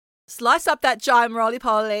Slice up that giant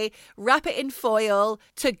roly-poly, wrap it in foil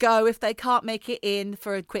to go if they can't make it in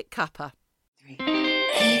for a quick cuppa.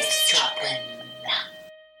 Eavesdropping.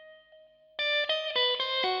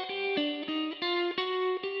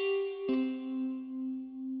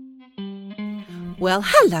 Well,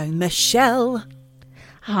 hello, Michelle.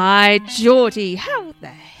 Hi, Geordie. How the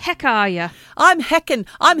heck are you? I'm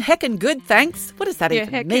heckin' good, thanks. What does that You're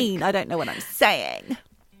even heckin'. mean? I don't know what I'm saying.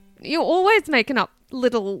 You're always making up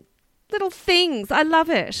little things. I love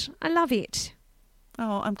it.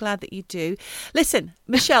 Oh, I'm glad that you do. Listen,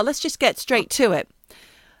 Michelle, let's just get straight to it.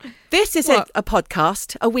 This is What? a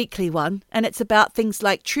podcast, a weekly one, and it's about things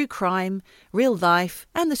like true crime, real life,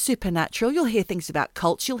 and the supernatural. You'll hear things about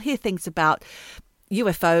cults. You'll hear things about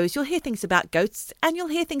UFOs. You'll hear things about ghosts, and you'll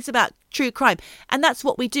hear things about true crime. And that's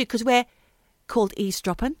what we do because we're called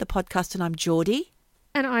Eavesdropping, the podcast, and I'm Geordie.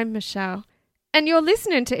 And I'm Michelle. And you're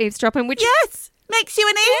listening to Eavesdropping, which Yes, makes you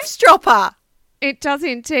an eavesdropper. it does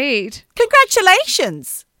indeed.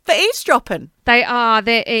 Congratulations for eavesdropping.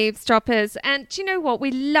 They're eavesdroppers. And do you know what?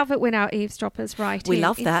 We love it when our eavesdroppers write We in.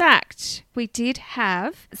 love that. In fact, we did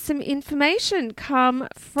have some information come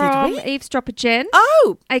from we? eavesdropper Jen,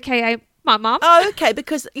 Oh, a.k.a. my mum. Oh, okay,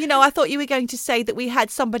 because, I thought you were going to say that we had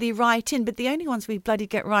somebody write in, but the only ones we bloody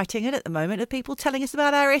get writing in at the moment are people telling us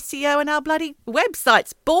about our SEO and our bloody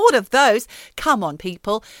websites. Bored of those. Come on,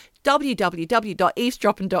 people.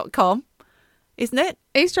 www.eavesdropping.com, isn't it?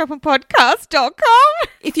 eavesdroppingpodcast.com.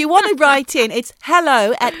 If you want to write in, it's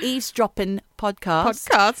hello@eavesdroppingpodcast.com.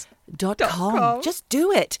 Podcast. Just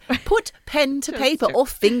do it. Put pen to paper or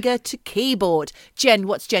finger to keyboard. Jen,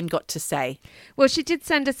 what's Jen got to say? Well, she did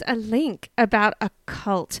send us a link about a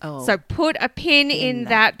cult. Oh. So put a pin in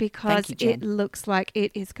that because Thank you, it Jen. looks like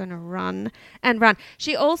it is going to run and run.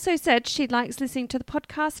 She also said she likes listening to the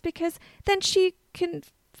podcast because then she can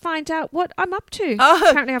find out what I'm up to. Oh,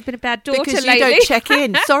 apparently I've been a bad daughter because lately. you don't check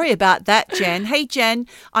in. Sorry about that, Jen. Hey, Jen,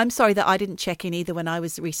 I'm sorry that I didn't check in either when I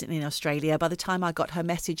was recently in Australia. By the time I got her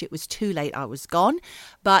message, it was too late. I was gone.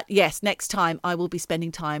 But yes, next time I will be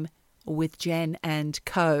spending time with Jen and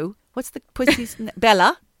Co. What's the pussy's name?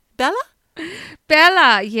 Bella? Bella,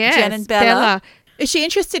 yes. Jen and Bella. Is she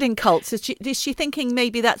interested in cults? Is she thinking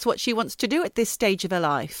maybe that's what she wants to do at this stage of her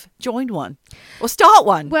life? Join one or start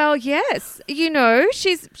one? Well, yes.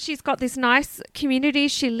 She's got this nice community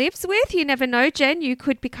she lives with. You never know, Jen. You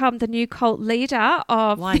could become the new cult leader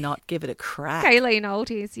of Why not give it a crack? Kayleen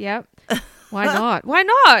Oldies. Yep. Why not? Why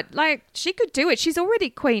not? Like, she could do it. She's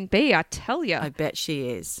already Queen Bee, I tell you. I bet she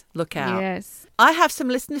is. Look out. Yes. I have some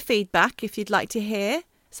listener feedback if you'd like to hear.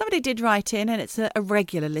 Somebody did write in, and it's a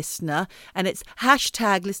regular listener, and it's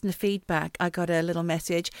 #listener feedback. I got a little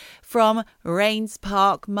message from Rains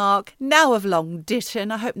Park Mark, now of Long Ditton.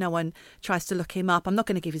 I hope no one tries to look him up. I'm not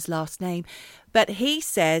going to give his last name. But he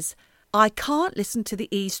says, I can't listen to the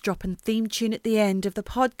eavesdropping theme tune at the end of the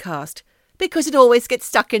podcast because it always gets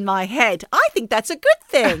stuck in my head. I think that's a good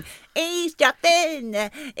thing. Eavesdropping,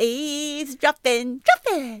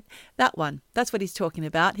 dropping. That one. That's what he's talking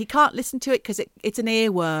about. He can't listen to it because it's an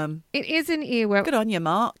earworm. It is an earworm. Good on you,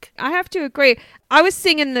 Mark. I have to agree. I was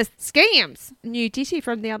singing the Scams new ditty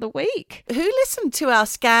from the other week. Who listened to our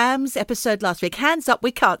scams episode last week? Hands up,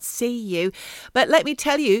 we can't see you. But let me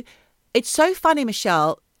tell you, it's so funny,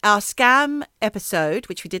 Michelle. Our scam episode,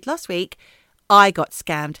 which we did last week, I got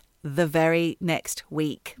scammed the very next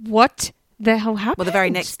week. What the hell happened? Well, the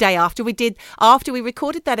very next day after we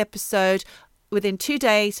recorded that episode, within 2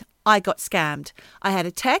 days, I got scammed. I had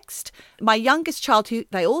a text. My youngest child,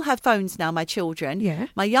 they all have phones now, my children. Yeah.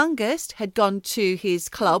 My youngest had gone to his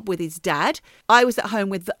club with his dad. I was at home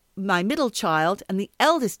with my middle child, and the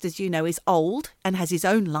eldest, as you know, is old and has his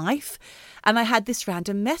own life. And I had this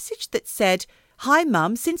random message that said, Hi,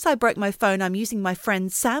 Mum. Since I broke my phone, I'm using my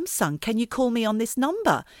friend's Samsung. Can you call me on this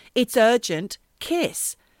number? It's urgent.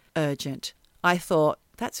 Kiss. Urgent. I thought,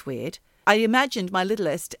 that's weird. I imagined my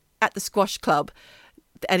littlest at the squash club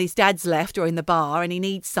and his dad's left or in the bar and he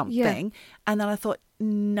needs something. Yeah. And then I thought,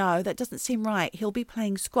 no, that doesn't seem right. He'll be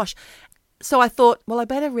playing squash. So I thought, well, I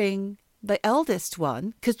better ring the eldest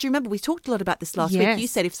one, because do you remember we talked a lot about this last week? You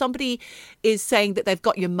said if somebody is saying that they've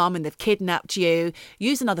got your mum and they've kidnapped you,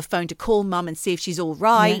 use another phone to call mum and see if she's all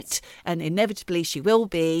right. Yes. And inevitably she will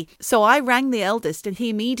be. So I rang the eldest and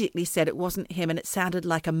he immediately said it wasn't him and it sounded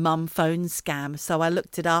like a mum phone scam. So I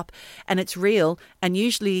looked it up and it's real. And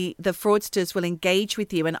usually the fraudsters will engage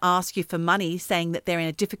with you and ask you for money, saying that they're in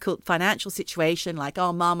a difficult financial situation, like,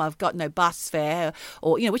 oh, mum, I've got no bus fare,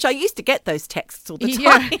 or, you know, which I used to get those texts all the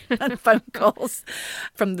time and phone calls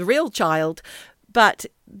from the real child. But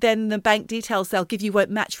then the bank details they'll give you won't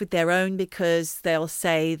match with their own because they'll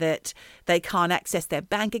say that they can't access their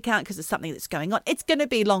bank account because of something that's going on. It's going to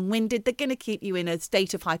be long-winded. They're going to keep you in a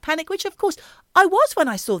state of high panic, which, of course, I was when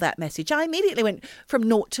I saw that message. I immediately went from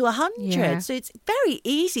 0 to 100. Yeah. So it's very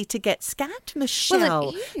easy to get scammed,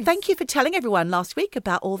 Michelle. Well, thank you for telling everyone last week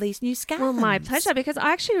about all these new scams. Well, my pleasure, because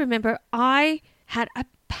I actually remember I had a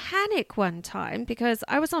panic one time because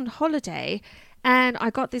I was on holiday and I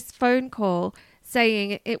got this phone call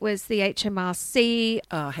saying it was the HMRC.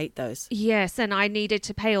 Oh, I hate those. Yes, and I needed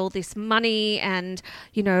to pay all this money and,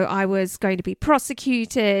 you know, I was going to be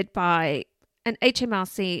prosecuted by... And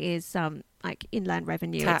HMRC is like Inland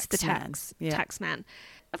Revenue. It's the tax man.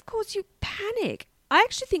 Of course, you panic. I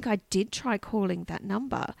actually think I did try calling that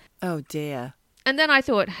number. Oh, dear. And then I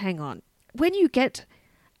thought, hang on. When you get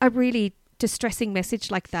a really distressing message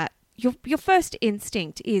like that, your first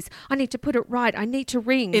instinct is, I need to put it right. I need to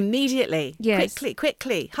ring. Immediately. Yes.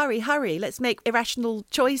 Quickly. Hurry. Let's make irrational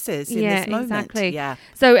choices in this moment. Exactly. Yeah.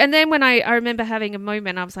 So, and then when I remember having a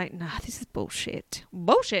moment, I was like, nah, this is bullshit.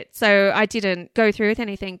 So I didn't go through with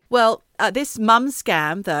anything. Well, this mum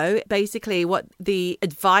scam, though, basically what the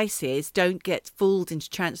advice is, don't get fooled into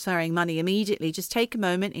transferring money immediately. Just take a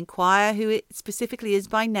moment, inquire who it specifically is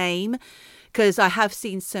by name. Because I have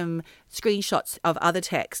seen some screenshots of other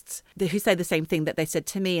texts who say the same thing that they said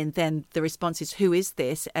to me. And then the response is, who is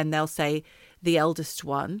this? And they'll say, the eldest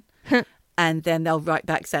one. And then they'll write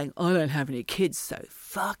back saying, I don't have any kids, so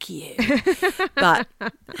fuck you. But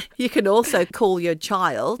you can also call your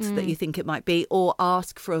child that you think it might be, or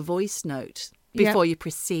ask for a voice note before you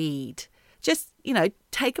proceed. Just,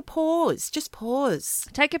 take a pause. Just pause.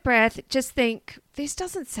 Take a breath. Just think, this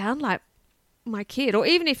doesn't sound like my kid. Or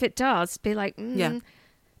even if it does, be like,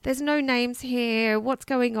 there's no names here. What's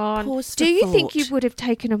going on? Pause for Do you thought. think you would have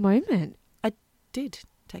taken a moment? I did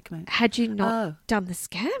take a moment. Had you not done the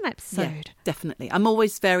scam episode? Yeah, definitely. I'm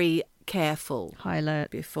always very careful. High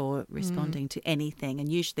alert. Before responding to anything.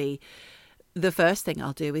 And usually the first thing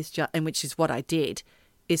I'll do is, and which is what I did,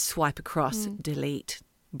 is swipe across, delete,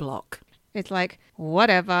 block. It's like,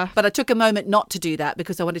 whatever. But I took a moment not to do that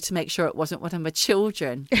because I wanted to make sure it wasn't one of my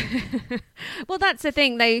children. Well, that's the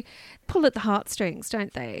thing. They pull at the heartstrings,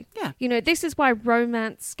 don't they? Yeah. This is why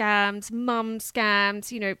romance scams, mum scams,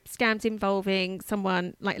 scams involving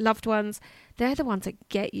someone like loved ones, they're the ones that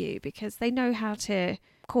get you because they know how to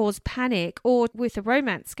cause panic. Or with a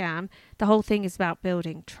romance scam, the whole thing is about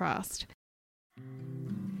building trust.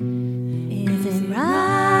 Is it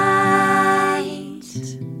right?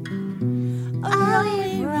 Are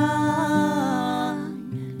we wrong?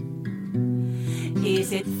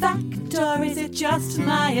 Is it fact or is it just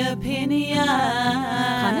my opinion?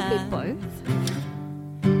 Kind of be both.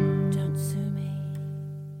 Don't sue me.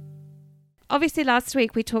 Obviously, last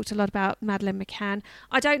week we talked a lot about Madeleine McCann.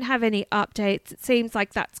 I don't have any updates. It seems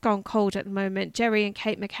like that's gone cold at the moment. Jerry and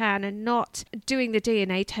Kate McCann are not doing the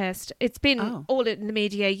DNA test. It's been all in the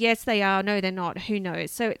media. Yes, they are. No, they're not. Who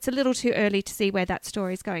knows? So it's a little too early to see where that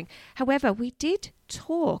story is going. However, we did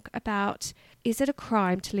talk about, is it a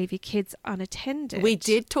crime to leave your kids unattended? We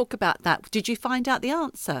did talk about that. Did you find out the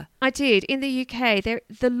answer? I did. In the UK,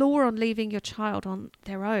 the law on leaving your child on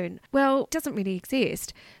their own, well, doesn't really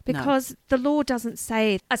exist because the law doesn't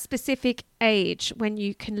say a specific age when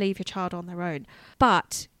you can leave your child on their own.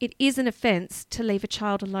 But it is an offence to leave a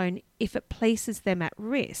child alone if it places them at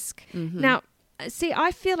risk. Mm-hmm. Now, see,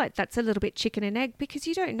 I feel like that's a little bit chicken and egg because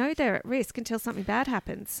you don't know they're at risk until something bad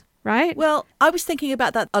happens. Right? Well, I was thinking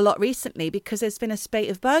about that a lot recently because there's been a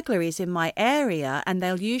spate of burglaries in my area and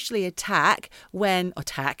they'll usually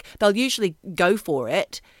they'll usually go for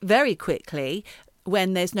it very quickly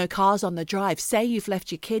when there's no cars on the drive. Say you've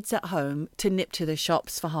left your kids at home to nip to the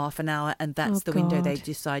shops for half an hour and that's the window they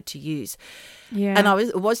decide to use. Yeah. And I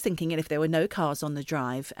was thinking if there were no cars on the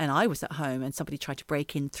drive and I was at home and somebody tried to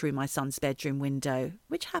break in through my son's bedroom window,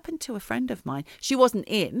 which happened to a friend of mine. She wasn't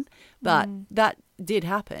in, but that did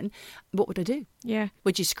happen. What would I do? Yeah.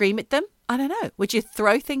 Would you scream at them? I don't know. Would you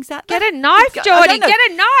throw things at them? Get a knife, Geordie.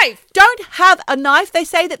 Get a knife. Don't have a knife. They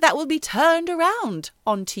say that will be turned around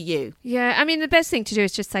onto you. Yeah. I mean, the best thing to do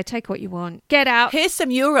is just say, take what you want. Get out. Here's some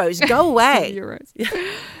euros. Go away. Euros.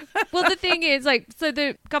 Well, the thing is, so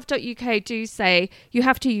the gov.uk do say you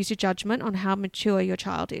have to use your judgment on how mature your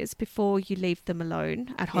child is before you leave them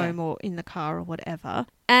alone at home or in the car or whatever.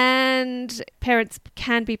 And parents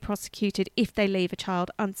can be prosecuted if they leave a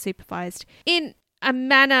child unsupervised in a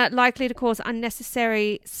manner likely to cause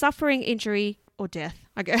unnecessary suffering, injury, or death,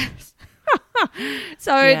 I guess.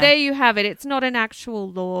 So there you have it. It's not an actual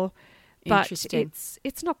law But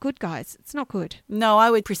it's not good, guys. It's not good. No,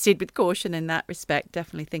 I would proceed with caution in that respect.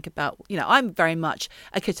 Definitely think about, I'm very much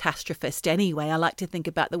a catastrophist anyway. I like to think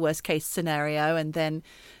about the worst case scenario and then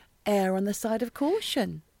err on the side of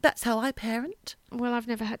caution. That's how I parent. Well, I've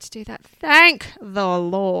never had to do that. Thank the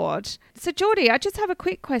Lord. So, Geordie, I just have a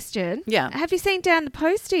quick question. Yeah. Have you seen Dan the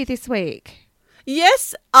Postie this week?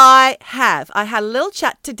 Yes, I have. I had a little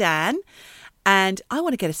chat to Dan. And I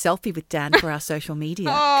want to get a selfie with Dan for our social media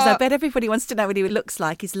because I bet everybody wants to know what he looks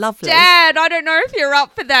like. He's lovely. Dan, I don't know if you're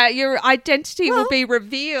up for that. Your identity will be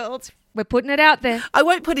revealed. We're putting it out there. I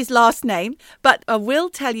won't put his last name, but I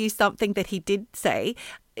will tell you something that he did say.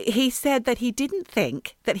 He said that he didn't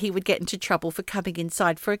think that he would get into trouble for coming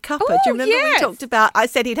inside for a cuppa. Do you remember we talked about, I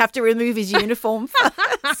said he'd have to remove his uniform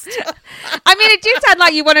first. I mean, it did sound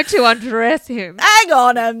like you wanted to undress him. Hang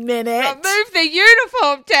on a minute. Remove the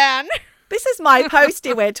uniform, Dan. This is my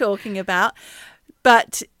poster we're talking about.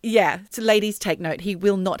 But yeah, so ladies, take note. He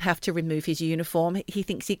will not have to remove his uniform. He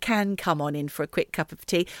thinks he can come on in for a quick cup of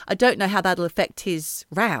tea. I don't know how that'll affect his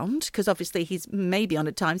round because obviously he's maybe on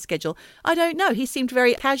a time schedule. I don't know. He seemed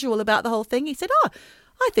very casual about the whole thing. He said,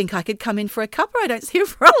 I think I could come in for a cuppa. I don't see a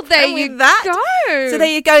problem with that. Go. So there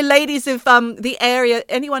you go, ladies of the area.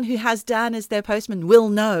 Anyone who has Dan as their postman will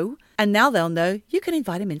know. And now they'll know you can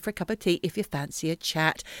invite him in for a cup of tea if you fancy a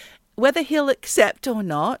chat. Whether he'll accept or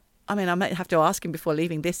not, I mean, I might have to ask him before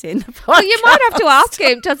leaving this in. Well, you might have to ask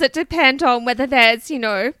him. Does it depend on whether there's,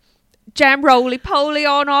 jam roly-poly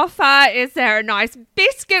on offer? Is there a nice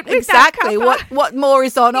biscuit with that Exactly. What more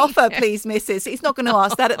is on offer, please, missus? He's not going to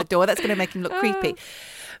ask that at the door. That's going to make him look creepy.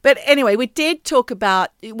 But anyway,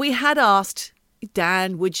 we had asked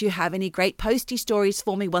Dan, would you have any great postie stories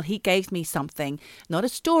for me? Well, he gave me something, not a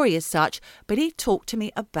story as such, but he talked to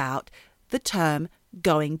me about the term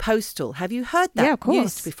going postal. Have you heard that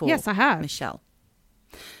used before? Yes, I have. Michelle.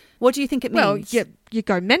 What do you think it means? Well, you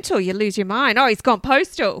go mental, you lose your mind. Oh, he's gone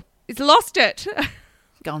postal. He's lost it.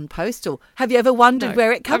 Gone postal. Have you ever wondered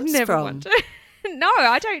where it comes I've never from? Wondered. No,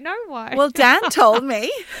 I don't know why. Well, Dan told me.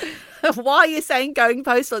 Why you're saying going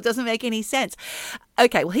postal? It doesn't make any sense.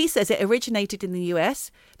 Okay, well, he says it originated in the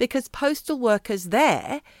US because postal workers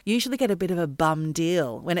there usually get a bit of a bum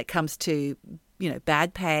deal when it comes to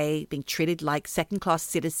bad pay, being treated like second-class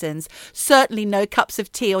citizens, certainly no cups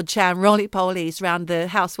of tea or jam roly-polies around the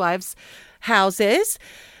housewives' houses.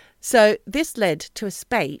 So this led to a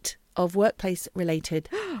spate of workplace-related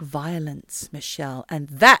violence, Michelle, and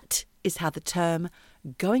that is how the term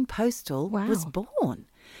going postal was born.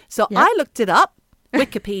 So I looked it up.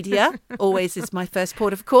 Wikipedia always is my first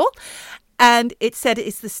port of call. And it said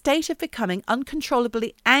it's the state of becoming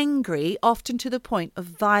uncontrollably angry, often to the point of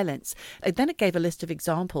violence. And then it gave a list of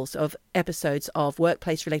examples of episodes of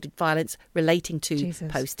workplace-related violence relating to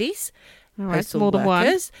posties, postal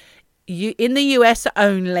workers. In the US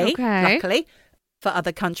only, luckily. For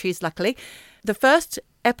other countries, luckily. The first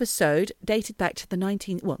episode dated back to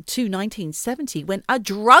 1970 when a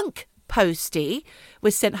drunk postie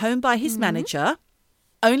was sent home by his manager,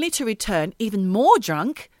 only to return even more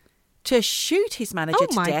drunk to shoot his manager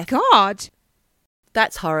to death. Oh, my God.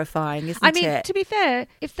 That's horrifying, isn't it? I mean, to be fair,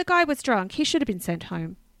 if the guy was drunk, he should have been sent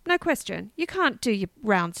home. No question. You can't do your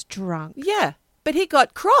rounds drunk. Yeah, but he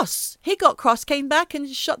got cross. Came back and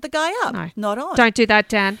shot the guy up. No. Not on. Don't do that,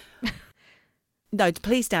 Dan. No,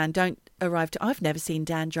 please, Dan, don't arrive. I've never seen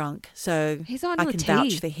Dan drunk, so He's on I the can tea.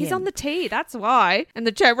 vouch for him. He's on the tea, that's why. And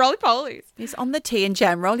the jam roly-polies. He's on the tea and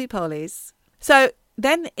jam roly-polies. So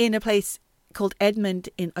then in a place called Edmond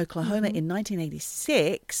in Oklahoma in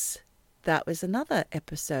 1986, that was another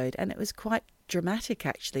episode, and it was quite dramatic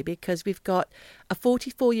actually because we've got a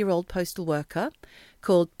 44-year-old postal worker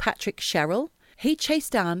called Patrick Sherrill. He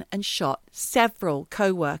chased down and shot several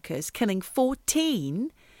co-workers, killing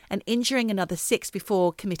 14 and injuring another 6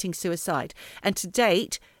 before committing suicide. And to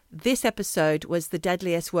date, this episode was the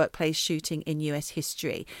deadliest workplace shooting in US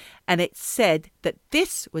history. And it said that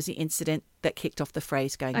this was the incident that kicked off the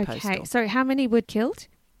phrase going postal. Okay, so how many were killed?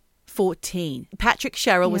 14. Patrick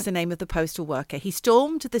Sherrill was the name of the postal worker. He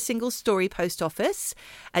stormed the single-story post office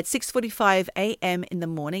at 6:45 a.m. in the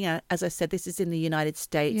morning. As I said, this is in the United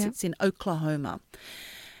States. It's in Oklahoma.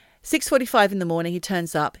 6:45 in the morning, he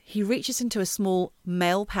turns up. He reaches into a small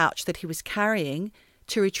mail pouch that he was carrying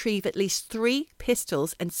to retrieve at least 3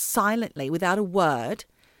 pistols and silently, without a word,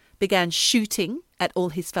 began shooting at all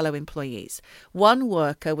his fellow employees. One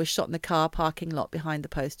worker was shot in the car parking lot behind the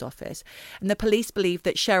post office. And the police believe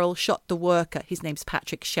that Sherrill shot the worker. His name's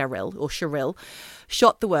Patrick Sherrill,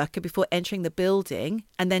 shot the worker before entering the building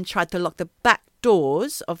and then tried to lock the back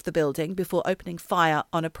doors of the building before opening fire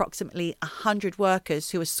on approximately 100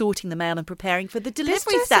 workers who were sorting the mail and preparing for the deliveries that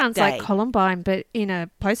day. This just sounds like Columbine, but in a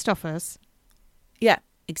post office. Yeah,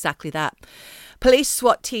 exactly that. Police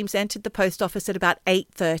SWAT teams entered the post office at about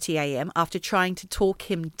 8:30 a.m. after trying to talk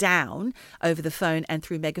him down over the phone and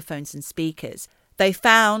through megaphones and speakers.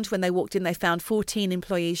 When they walked in, they found 14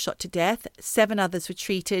 employees shot to death. 7 others were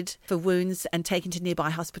treated for wounds and taken to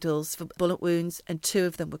nearby hospitals for bullet wounds, and 2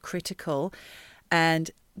 of them were critical.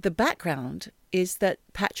 And the background is that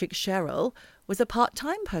Patrick Sherrill was a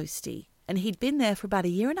part-time postie, and he'd been there for about a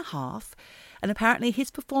year and a half, and apparently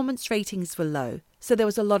his performance ratings were low. So there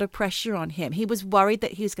was a lot of pressure on him. He was worried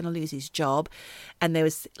that he was going to lose his job, and there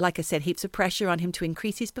was, like I said, heaps of pressure on him to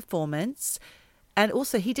increase his performance. And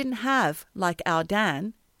also, he didn't have, like our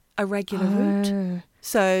Dan, a regular route.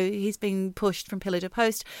 So he's been pushed from pillar to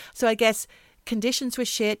post. So I guess conditions were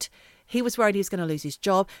shit. He was worried he was going to lose his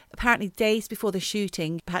job. Apparently, days before the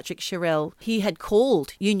shooting, Patrick Sherrill, he had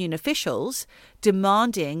called union officials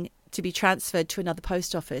demanding to be transferred to another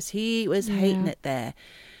post office. He was hating it there.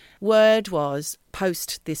 Word was,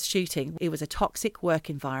 post this shooting, it was a toxic work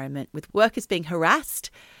environment with workers being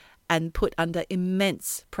harassed and put under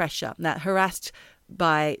immense pressure. Now, harassed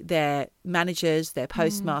by their managers, their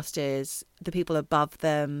postmasters, the people above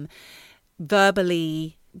them,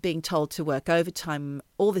 verbally being told to work overtime,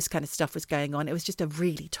 all this kind of stuff was going on. It was just a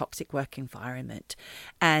really toxic work environment.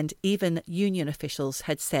 And even union officials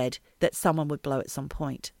had said that someone would blow at some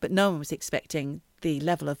point. But no one was expecting the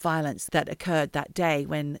level of violence that occurred that day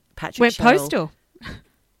when Patrick Sherrill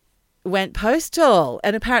went postal.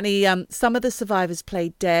 And apparently some of the survivors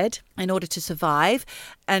played dead in order to survive.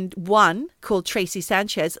 And one, called Tracy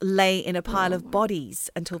Sanchez, lay in a pile of bodies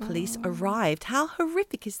until police arrived. How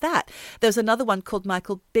horrific is that? There was another one called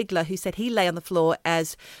Michael Bigler who said he lay on the floor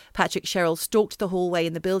as Patrick Sherrill stalked the hallway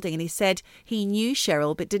in the building. And he said he knew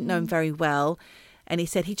Sherrill but didn't know him very well. And he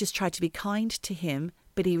said he just tried to be kind to him,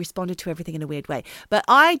 but he responded to everything in a weird way. But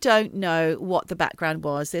I don't know what the background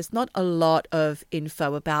was. There's not a lot of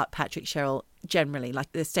info about Patrick Sherrill generally,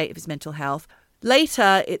 like the state of his mental health.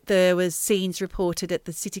 Later, there was scenes reported at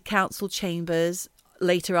the city council chambers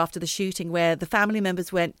later after the shooting where the family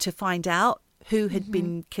members went to find out who had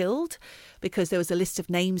been killed because there was a list of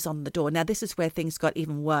names on the door. Now, this is where things got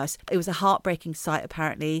even worse. It was a heartbreaking sight,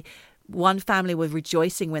 apparently. One family were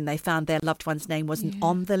rejoicing when they found their loved one's name wasn't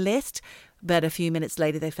on the list. But a few minutes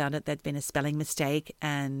later, they found out there'd been a spelling mistake.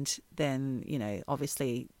 And then,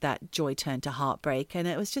 obviously that joy turned to heartbreak. And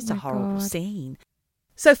it was just a horrible scene.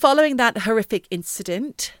 So following that horrific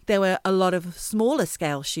incident, there were a lot of smaller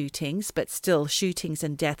scale shootings, but still shootings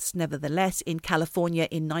and deaths nevertheless, in California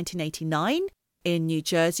in 1989, in New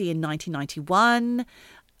Jersey in 1991,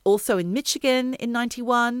 also in Michigan in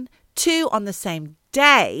 91, 2 on the same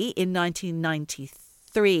day in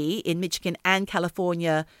 1993 in Michigan and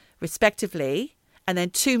California, respectively, and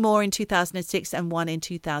then 2 more in 2006 and 1 in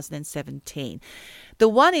 2017. The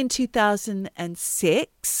one in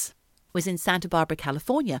 2006 was in Santa Barbara,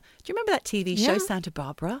 California. Do you remember that TV show, Santa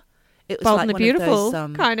Barbara? It was Bold like and the one Beautiful, of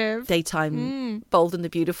those kind of daytime Bold and the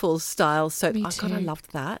Beautiful style soap. Me Oh, God, I too.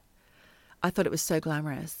 loved that. I thought it was so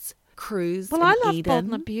glamorous. Cruise Well, in I love Eden. Bold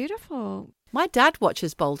and the Beautiful. My dad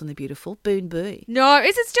watches Bold and the Beautiful. Boon Boo. No,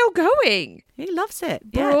 is it still going? He loves it.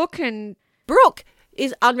 Yeah. Brooke and Brooke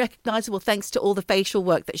is unrecognisable thanks to all the facial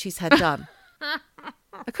work that she's had done.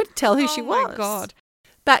 I couldn't tell who she was. Oh my God.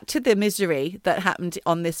 Back to the misery that happened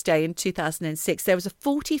on this day in 2006. There was a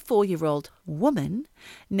 44-year-old woman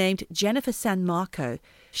named Jennifer San Marco.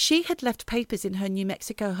 She had left papers in her New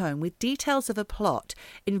Mexico home with details of a plot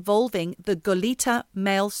involving the Goleta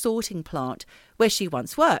mail sorting plant where she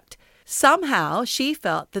once worked. Somehow she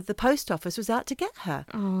felt that the post office was out to get her.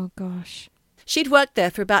 Oh, gosh. She'd worked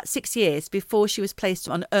there for about 6 years before she was placed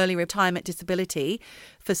on early retirement disability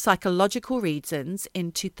for psychological reasons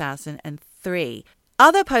in 2003.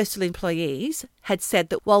 Other postal employees had said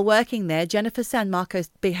that while working there, Jennifer San Marco's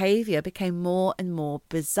behaviour became more and more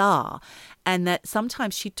bizarre, and that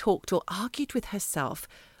sometimes she talked or argued with herself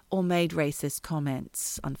or made racist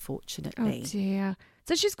comments, unfortunately. Oh, dear.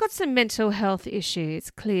 So she's got some mental health issues,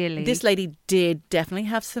 clearly. This lady did definitely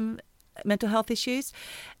have some mental health issues.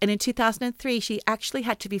 And in 2003, she actually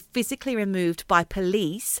had to be physically removed by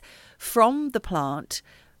police from the plant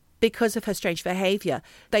because of her strange behaviour.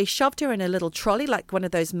 They shoved her in a little trolley, like one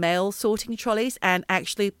of those mail sorting trolleys, and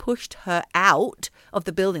actually pushed her out of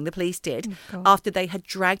the building, the police did, after they had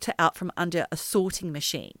dragged her out from under a sorting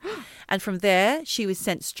machine. And from there, she was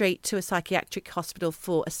sent straight to a psychiatric hospital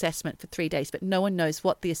for assessment for 3 days. But no one knows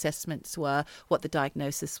what the assessments were, what the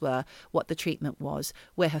diagnosis were, what the treatment was,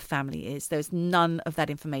 where her family is. There's none of that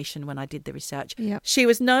information when I did the research. Yep. She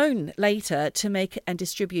was known later to make and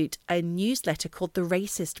distribute a newsletter called The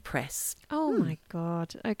Racist Press. Oh, my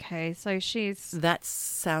God. Okay, so she's... That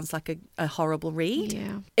sounds like a horrible read.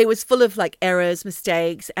 Yeah. It was full of errors,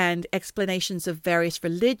 mistakes, and explanations of various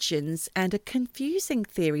religions, and a confusing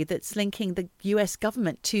theory that's linking the US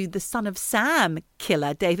government to the Son of Sam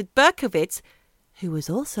killer, David Berkowitz, who was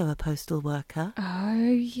also a postal worker.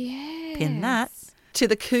 Oh, yeah. Pin that. To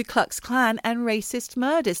the Ku Klux Klan and racist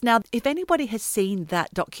murders. Now, if anybody has seen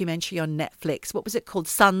that documentary on Netflix, what was it called?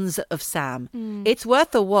 Sons of Sam. It's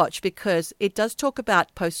worth a watch because it does talk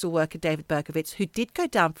about postal worker David Berkowitz, who did go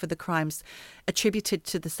down for the crimes attributed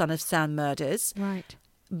to the Son of Sam murders. Right.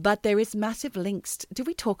 But there is massive links. Did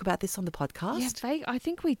we talk about this on the podcast? Yeah, I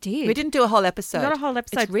think we did. We didn't do a whole episode. Not a whole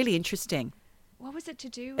episode. It's really interesting. What was it to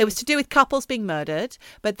do with? It was to do with couples being murdered,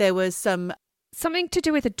 but there was something to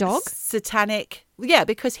do with a dog? Satanic. Yeah,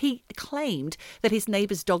 because he claimed that his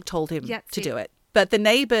neighbour's dog told him to do it. But the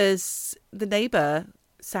neighbour,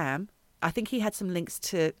 Sam, I think he had some links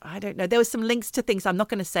to, I don't know. There was some links to things. I'm not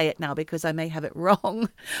going to say it now because I may have it wrong.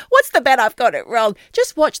 What's the bet I've got it wrong?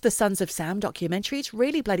 Just watch the Sons of Sam documentary. It's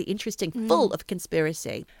really bloody interesting, full of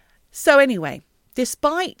conspiracy. So anyway,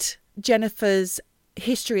 despite Jennifer's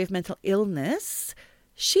history of mental illness,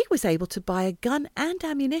 she was able to buy a gun and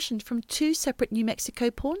ammunition from 2 separate New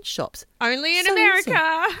Mexico pawn shops. Only in So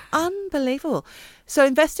America. easy. Unbelievable. So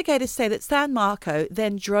investigators say that San Marco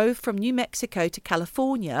then drove from New Mexico to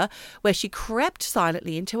California, where she crept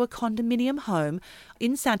silently into a condominium home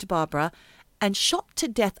in Santa Barbara and shot to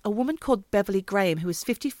death a woman called Beverly Graham, who was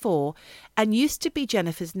 54 and used to be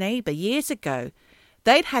Jennifer's neighbor years ago.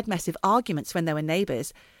 They'd had massive arguments when they were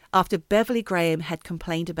neighbors after Beverly Graham had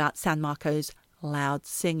complained about San Marco's loud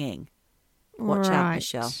singing. Watch out,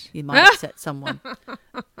 Michelle. You might upset someone.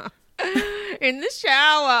 In the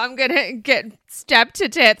shower, I'm going to get stabbed to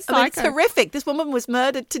death. I mean, it's horrific. This woman was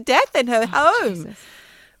murdered to death in her home. Jesus.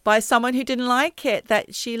 By someone who didn't like it,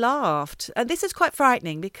 that she laughed. And this is quite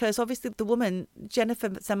frightening because obviously the woman, Jennifer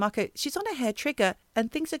San Marco, she's on a hair trigger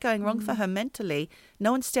and things are going wrong for her mentally.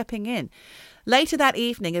 No one's stepping in. Later that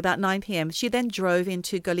evening, about 9 p.m., she then drove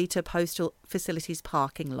into Goleta Postal Facility's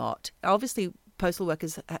parking lot. Obviously, postal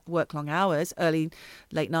workers work long hours,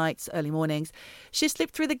 late nights, early mornings. She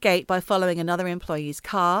slipped through the gate by following another employee's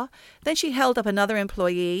car. Then she held up another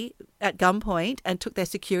employee at gunpoint and took their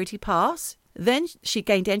security pass. Then she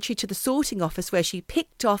gained entry to the sorting office where she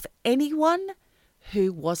picked off anyone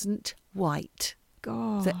who wasn't white.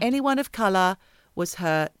 God. So anyone of colour was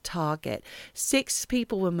her target. 6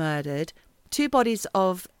 people were murdered. 2 bodies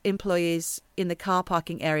of employees in the car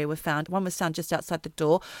parking area were found. One was found just outside the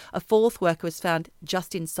door. A 4th worker was found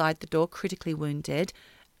just inside the door, critically wounded.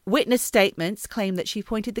 Witness statements claim that she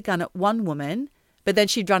pointed the gun at one woman, but then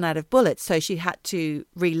she'd run out of bullets, so she had to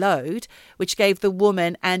reload, which gave the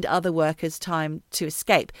woman and other workers time to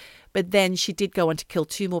escape. But then she did go on to kill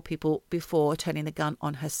 2 more people before turning the gun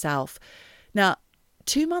on herself. Now,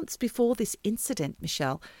 2 months before this incident,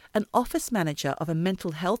 Michelle, an office manager of a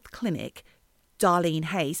mental health clinic, Darlene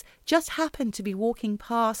Hayes, just happened to be walking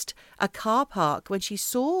past a car park when she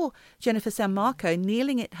saw Jennifer San Marco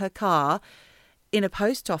kneeling at her car in a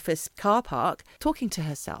post office car park talking to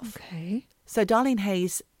herself. Okay. So Darlene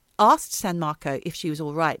Hayes asked San Marco if she was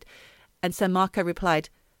all right, and San Marco replied,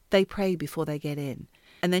 "They pray before they get in."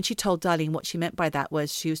 And then she told Darlene what she meant by that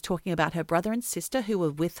was she was talking about her brother and sister who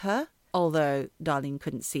were with her, although Darlene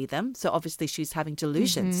couldn't see them. So obviously she's having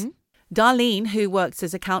delusions. Mm-hmm. Darlene, who works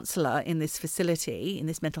as a counsellor in this facility, in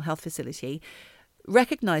this mental health facility,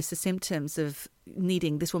 recognised the symptoms of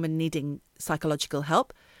this woman needing psychological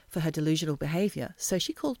help for her delusional behaviour. So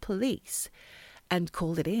she called police and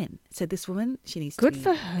called it in. Said this woman, she needs Good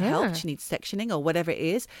for her. help, she needs sectioning or whatever it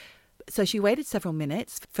is. So she waited several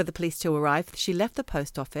minutes for the police to arrive. She left the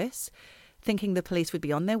post office thinking the police would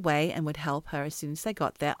be on their way and would help her as soon as they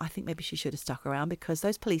got there. I think maybe she should have stuck around because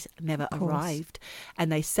those police never arrived.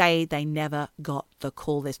 And they say they never got the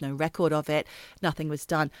call. There's no record of it. Nothing was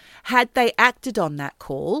done. Had they acted on that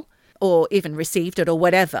call or even received it or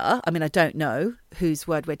whatever, I mean, I don't know whose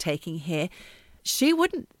word we're taking here,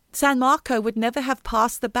 San Marco would never have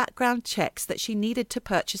passed the background checks that she needed to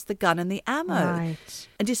purchase the gun and the ammo. Right.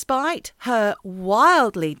 And despite her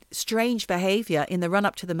wildly strange behaviour in the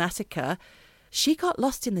run-up to the massacre, she got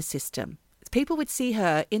lost in the system. People would see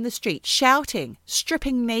her in the street shouting,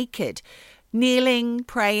 stripping naked, kneeling,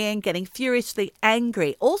 praying, getting furiously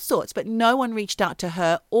angry, all sorts, but no one reached out to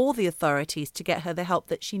her or the authorities to get her the help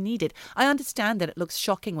that she needed. I understand that it looks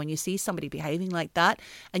shocking when you see somebody behaving like that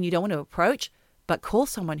and you don't want to approach, but call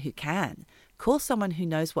someone who can. Call someone who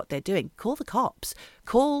knows what they're doing. Call the cops.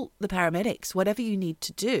 Call the paramedics, whatever you need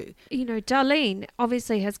to do. You know, Darlene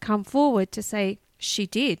obviously has come forward to say she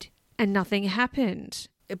did and nothing happened.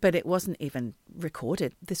 But it wasn't even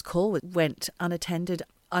recorded. This call went unattended,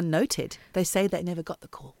 unnoted. They say they never got the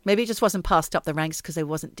call. Maybe it just wasn't passed up the ranks because it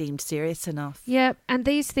wasn't deemed serious enough. Yeah, and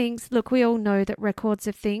these things, look, we all know that records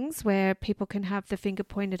of things where people can have the finger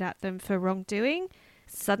pointed at them for wrongdoing,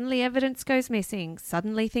 suddenly evidence goes missing,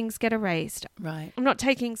 suddenly things get erased. Right. I'm not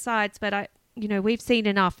taking sides, but we've seen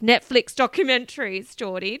enough Netflix documentaries,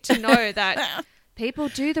 Geordie, to know that people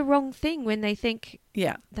do the wrong thing when they think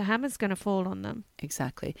the hammer's going to fall on them.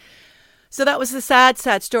 Exactly. So that was the sad,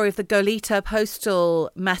 sad story of the Goleta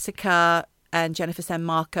postal massacre and Jennifer San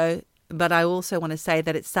Marco. But I also want to say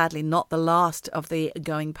that it's sadly not the last of the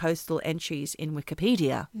going postal entries in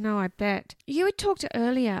Wikipedia. No, I bet. You had talked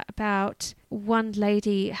earlier about one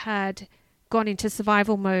lady had gone into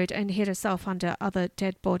survival mode and hid herself under other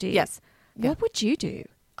dead bodies. Yes. What would you do?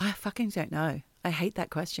 I fucking don't know. I hate that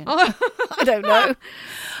question. I don't know.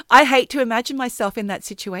 I hate to imagine myself in that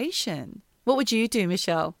situation. What would you do,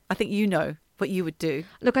 Michelle? I think you know what you would do.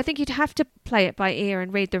 Look, I think you'd have to play it by ear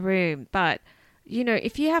and read the room. But,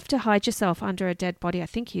 if you have to hide yourself under a dead body, I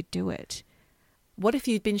think you'd do it. What if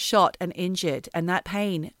you'd been shot and injured and that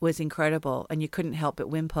pain was incredible and you couldn't help but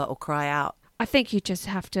whimper or cry out? I think you just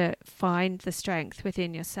have to find the strength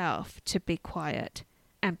within yourself to be quiet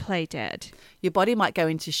and play dead. Your body might go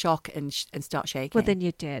into shock and start shaking. Well, then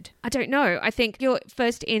you're dead. I don't know. I think your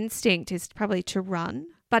first instinct is probably to run.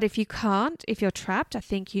 But if you can't, if you're trapped, I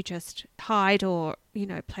think you just hide or,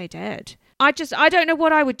 play dead. I don't know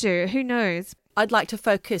what I would do. Who knows? I'd like to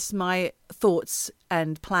focus my thoughts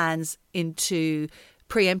and plans into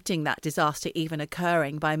preempting that disaster even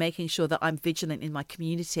occurring by making sure that I'm vigilant in my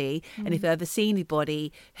community. And if I ever see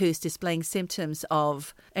anybody who's displaying symptoms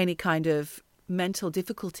of any kind of mental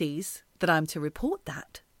difficulties, that I'm to report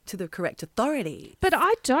that to the correct authority. But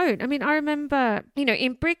I don't. I mean, I remember,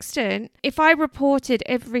 in Brixton, if I reported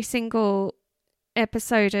every single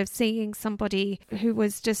episode of seeing somebody who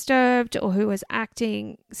was disturbed or who was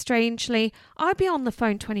acting strangely, I'd be on the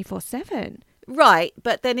phone 24/7. Right.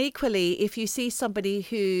 But then equally, if you see somebody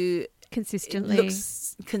who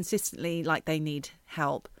looks consistently like they need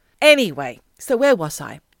help. Anyway, so where was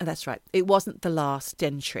I? Oh, that's right. It wasn't the last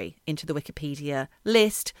entry into the Wikipedia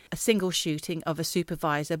list. A single shooting of a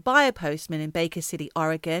supervisor by a postman in Baker City,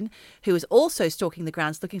 Oregon, who was also stalking the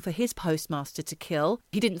grounds looking for his postmaster to kill.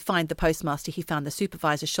 He didn't find the postmaster. He found the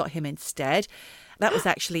supervisor, shot him instead. That was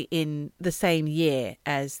actually in the same year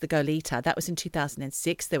as the Goleta. That was in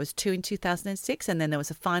 2006. There was 2 in 2006. And then there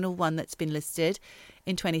was a final one that's been listed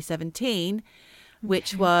in 2017,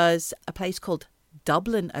 which was a place called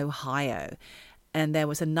Dublin, Ohio. And there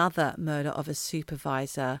was another murder of a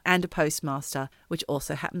supervisor and a postmaster, which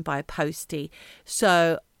also happened by a postie.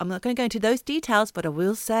 So I'm not going to go into those details, but I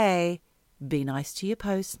will say, be nice to your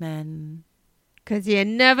postmen. Because you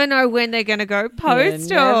never know when they're going to go postal.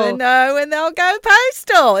 You never know when they'll go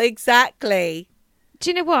postal. Exactly. Do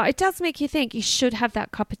you know what? It does make you think you should have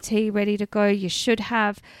that cup of tea ready to go. You should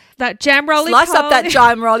have that jam roly-poly. Slice up that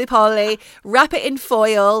jam roly-poly, wrap it in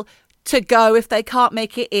foil, to go if they can't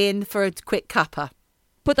make it in for a quick cuppa.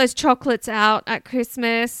 Put those chocolates out at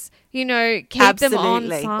Christmas, keep Absolutely. them on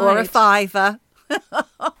side. Or a $5.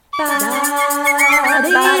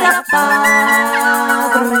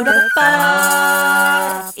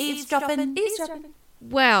 Eavesdropping.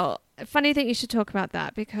 Well, funny that you should talk about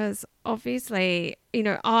that because obviously,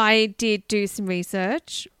 I did do some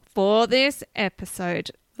research for this episode.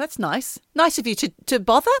 That's nice. Nice of you to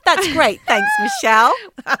bother. That's great. Thanks, Michelle.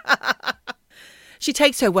 She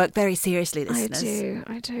takes her work very seriously, listeners.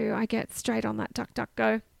 I do. I get straight on that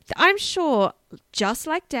DuckDuckGo. I'm sure, just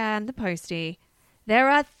like Dan the postie, there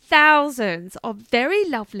are thousands of very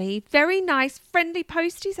lovely, very nice, friendly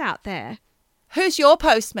posties out there. Who's your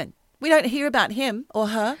postman? We don't hear about him or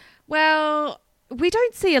her. Well, we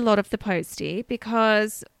don't see a lot of the postie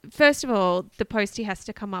because, first of all, the postie has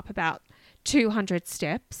to come up about 200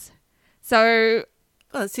 steps. So,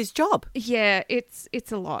 well, it's his job. Yeah, it's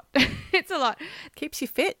a lot. It's a lot. Keeps you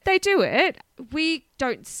fit. They do it. We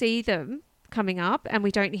don't see them coming up and we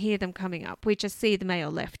don't hear them coming up. We just see the mail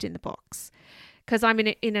left in the box. Because I'm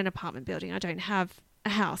in an apartment building. I don't have a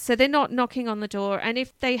house. So they're not knocking on the door. And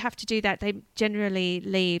if they have to do that, they generally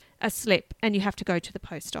leave a slip and you have to go to the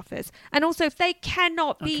post office. And also, if they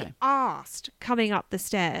cannot be asked coming up the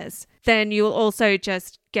stairs, then you'll also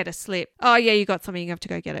just get a slip. Oh, yeah, you got something. You have to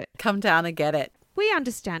go get it. Come down and get it. We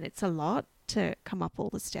understand it's a lot to come up all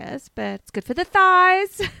the stairs, but it's good for the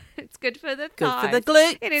thighs. It's good for the thighs. Good for the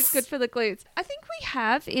glutes. It is good for the glutes. I think we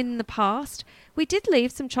have in the past. We did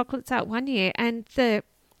leave some chocolates out one year and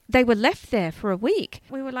they were left there for a week.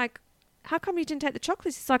 We were like, how come you didn't take the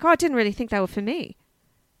chocolates? It's like, oh, I didn't really think they were for me.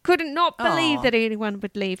 Couldn't not believe that anyone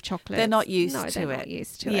would leave chocolates. They're not used to they're it. Not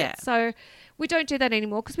used to it. So we don't do that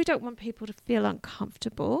anymore because we don't want people to feel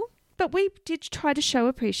uncomfortable. But we did try to show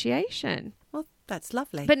appreciation. Well, that's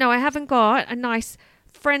lovely. But no, I haven't got a nice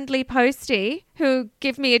friendly postie who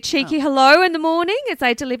give me a cheeky hello in the morning as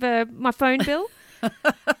I deliver my phone bill.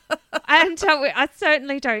 And I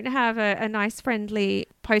certainly don't have a nice friendly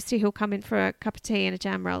postie who'll come in for a cup of tea and a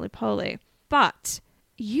jam roly-poly. But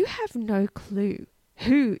you have no clue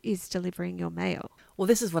who is delivering your mail. Well,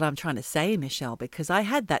 this is what I'm trying to say, Michelle, because I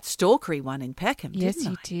had that stalkery one in Peckham, yes, didn't I?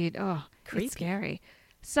 Yes, you did. Oh, creepy. It's scary.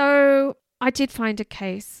 So I did find a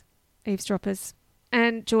case, eavesdroppers,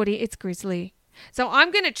 and Geordie, it's grisly. So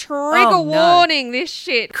I'm going to trigger warning this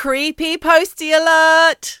shit. Creepy postie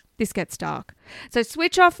alert. This gets dark. So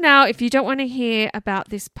switch off now if you don't want to hear about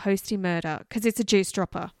this postie murder because it's a juice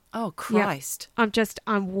dropper. Oh, Christ. Yep.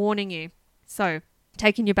 I'm warning you. So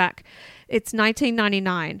taking you back. It's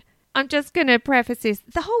 1999. I'm just going to preface this.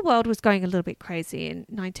 The whole world was going a little bit crazy in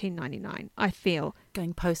 1999, I feel.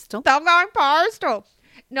 Going postal? They're going postal.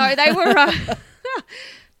 No, they were...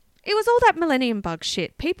 it was all that millennium bug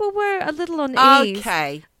shit. People were a little uneasy.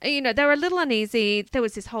 Okay. You know, they were a little uneasy. There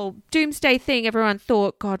was this whole doomsday thing. Everyone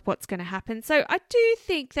thought, God, what's going to happen? So I do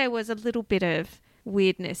think there was a little bit of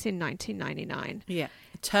weirdness in 1999. Yeah.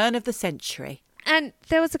 The turn of the century. And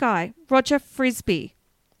there was a guy, Roger Frisby.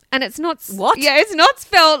 And it's not... What? Yeah, it's not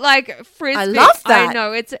spelled like Frisbee. I love that. I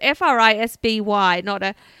know. It's Frisby, not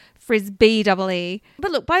a Frisbee E.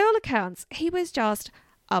 But look, by all accounts, he was just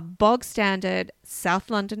a bog standard South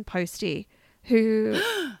London postie who...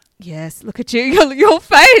 Yes, look at you. Your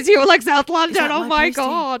face. You were like, South London. Oh, my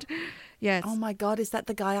God. Yes. Oh, my God. Is that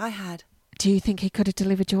the guy I had? Do you think he could have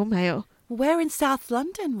delivered your mail? Where in South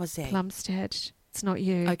London was he? Plumstead. It's not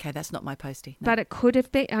you. Okay, that's not my postie. No. But it could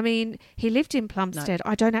have been. I mean, he lived in Plumstead.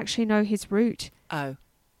 No. I don't actually know his route. Oh.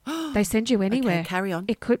 They send you anywhere. Okay, carry on.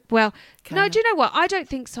 It could. Well, do you know what? I don't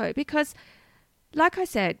think so because, like I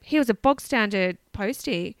said, he was a bog standard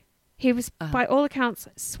postie. He was, by all accounts,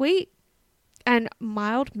 sweet and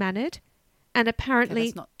mild-mannered and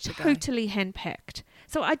apparently totally henpecked.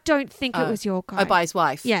 So I don't think it was your guy. Oh, by his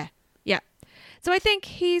wife? Yeah. So I think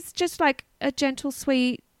he's just like a gentle,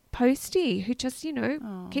 sweet postie who just,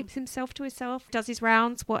 keeps himself to himself, does his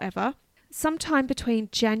rounds, whatever. Sometime between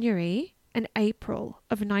January and April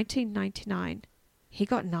of 1999, he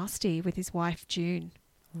got nasty with his wife, June.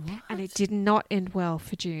 What? And it did not end well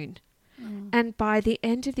for June. Oh. And by the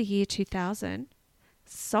end of the year 2000,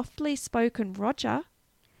 softly spoken Roger,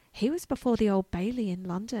 he was before the Old Bailey in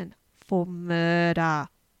London for murder.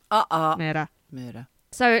 Murder.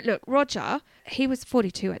 So, look, Roger, he was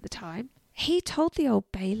 42 at the time. He told the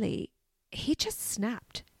Old Bailey he just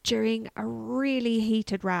snapped during a really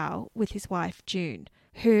heated row with his wife, June,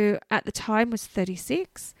 who at the time was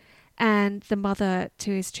 36, and the mother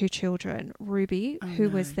to his two children, Ruby, who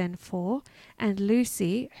was then 4, and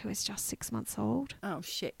Lucy, who was just 6 months old. Oh,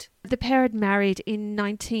 shit. The pair had married in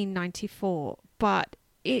 1994, but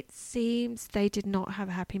it seems they did not have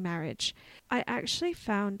a happy marriage. I actually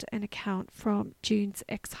found an account from June's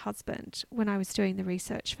ex-husband when I was doing the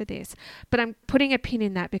research for this, but I'm putting a pin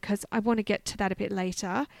in that because I want to get to that a bit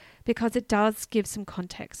later because it does give some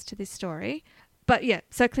context to this story. But yeah,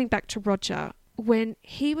 circling back to Roger, when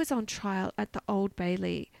he was on trial at the Old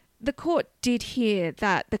Bailey, the court did hear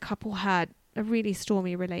that the couple had a really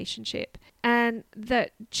stormy relationship and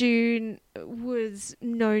that June was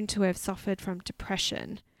known to have suffered from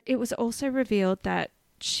depression. It was also revealed that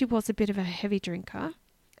she was a bit of a heavy drinker.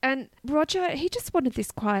 And Roger, he just wanted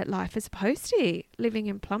this quiet life as a postie living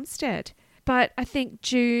in Plumstead. But I think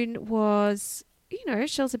June was,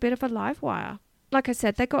 she was a bit of a live wire. Like I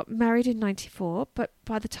said, they got married in 94, but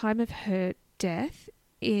by the time of her death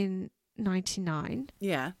in 99...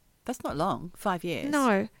 Yeah. That's not long, 5 years.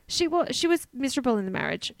 No, she was miserable in the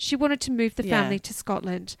marriage. She wanted to move the family to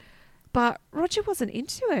Scotland, but Roger wasn't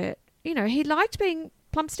into it. He liked being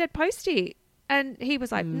Plumstead postie, and he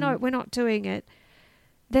was like, no, we're not doing it.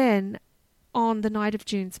 Then, on the night of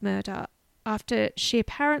June's murder, after she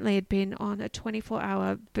apparently had been on a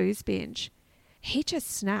 24-hour booze binge, he just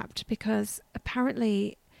snapped because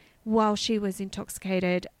apparently while she was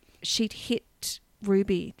intoxicated, she'd hit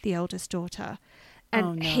Ruby, the eldest daughter,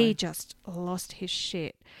 and he just lost his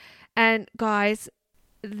shit. And guys,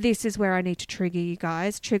 this is where I need to trigger you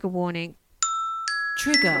guys. Trigger warning.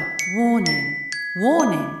 Trigger warning.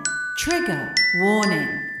 Warning. Trigger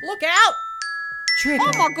warning. Look out! Trigger.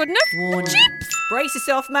 Oh my goodness. Warning. Chips. Brace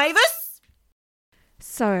yourself, Mavis.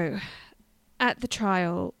 So, at the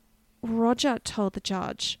trial, Roger told the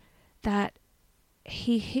judge that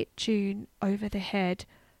he hit June over the head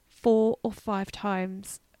 4 or 5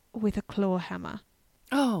 times with a claw hammer.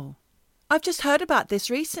 Oh, I've just heard about this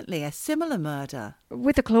recently, a similar murder.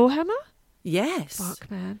 With a claw hammer? Yes. Fuck,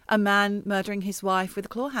 man. A man murdering his wife with a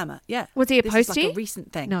claw hammer. Yeah. Was he a This postie? is like a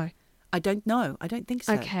recent thing. No. I don't know. I don't think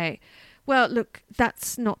so. Okay. Well, look,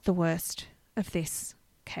 that's not the worst of this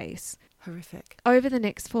case. Horrific. Over the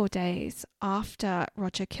next 4 days after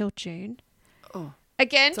Roger killed June. Oh.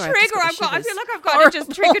 Again, Sorry, I've just trigger. got the I feel shivers. like I've got to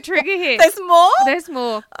just trigger here. There's more? There's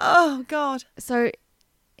more. Oh, God. So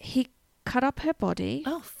he cut up her body.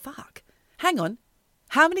 Oh, fuck. Hang on.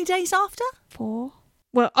 How many days after? 4.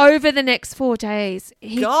 Well, over the next 4 days.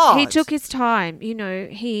 He God. took his time. You know,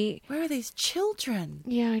 Where are these children?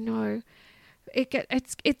 Yeah, I know.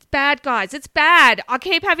 It's bad, guys. It's bad. I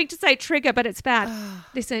keep having to say trigger, but it's bad.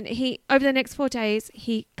 Listen, over the next 4 days,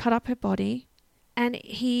 he cut up her body and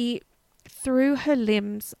he threw her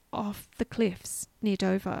limbs off the cliffs near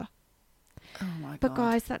Dover. Oh, my God. But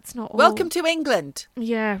guys, that's not all. Welcome to England.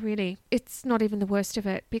 Yeah, really. It's not even the worst of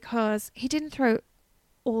it because he didn't throw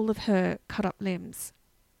all of her cut up limbs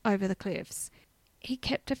over the cliffs. He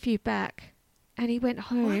kept a few back and he went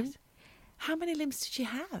home. What? How many limbs did she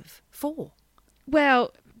have? 4.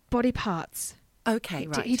 Well, body parts. Okay,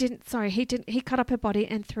 right. He didn't. He cut up her body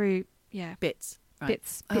and threw, Bits. Right.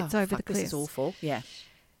 bits Oh, over fuck, the cliffs. This is awful. Yeah.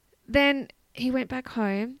 Then he went back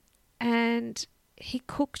home and he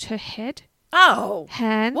cooked her head, Oh.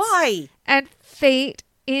 hands, Why? and feet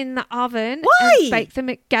in the oven. Why? And baked them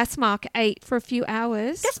at gas mark 8 for a few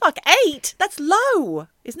hours. Gas mark 8? That's low,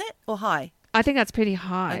 isn't it? Or high? I think that's pretty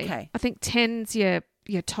high. Okay. I think 10's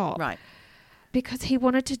your top. Right. Because he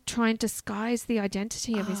wanted to try and disguise the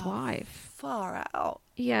identity of his wife. Far out.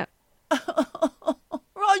 Yeah.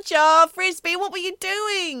 Roger, Frisbee, what were you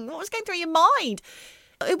doing? What was going through your mind?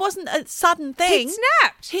 It wasn't a sudden thing. He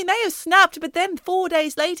snapped. He may have snapped, but then 4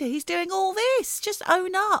 days later, he's doing all this. Just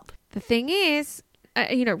own up. The thing is,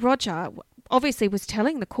 Roger obviously was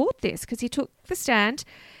telling the court this because he took the stand.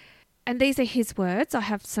 And these are his words. I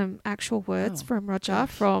have some actual words from Roger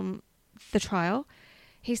from the trial.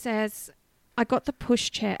 He says, I got the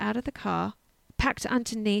pushchair out of the car. Packed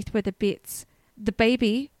underneath were the bits. The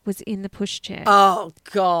baby was in the pushchair. Oh,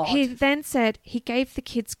 God. He then said he gave the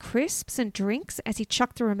kids crisps and drinks as he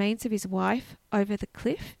chucked the remains of his wife over the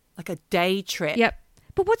cliff. Like a day trip. Yep.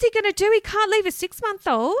 But what's he going to do? He can't leave a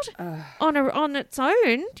 6-month-old on its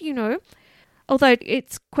own, you know. Although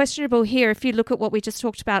it's questionable here if you look at what we just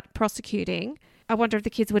talked about prosecuting. I wonder if the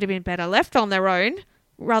kids would have been better left on their own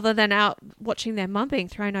rather than out watching their mum being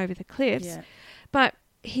thrown over the cliffs. Yeah. But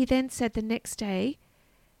he then said the next day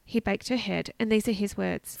he baked her head, and these are his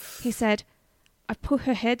words. He said, I put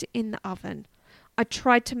her head in the oven. I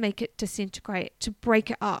tried to make it disintegrate, to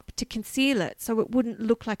break it up, to conceal it so it wouldn't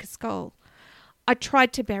look like a skull. I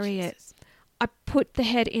tried to bury it. I put the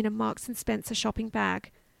head in a Marks and Spencer shopping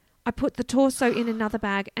bag. I put the torso in another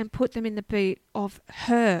bag and put them in the boot of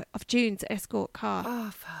June's escort car.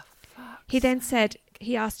 Oh, for fuck's He then said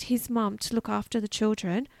he asked his mum to look after the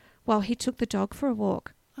children while he took the dog for a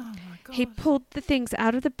walk. Oh, my God. He pulled the things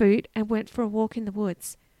out of the boot and went for a walk in the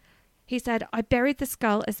woods. He said, I buried the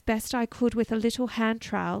skull as best I could with a little hand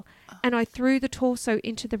trowel and I threw the torso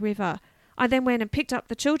into the river. I then went and picked up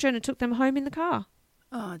the children and took them home in the car.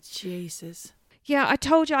 Oh, Jesus. Yeah, I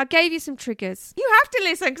told you. I gave you some triggers. You have to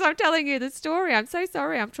listen because I'm telling you the story. I'm so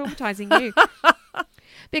sorry. I'm traumatizing you.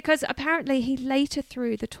 Because apparently he later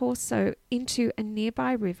threw the torso into a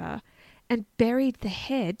nearby river and buried the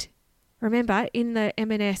head, remember, in the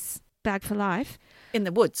M&S Bag for Life. In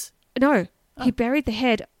the woods? No, he buried the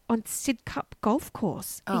head on Sidcup Golf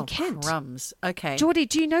Course in Oh, Kent. crumbs. Okay. Geordie,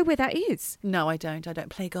 do you know where that is? No, I don't. I don't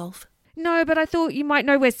play golf. No, but I thought you might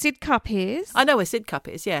know where Sidcup is. I know where Sidcup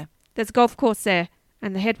is, yeah. There's a golf course there,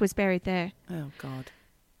 and the head was buried there. Oh, God.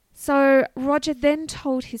 So Roger then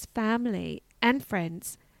told his family and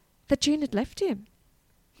friends that June had left him.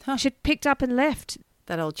 Huh. She'd picked up and left.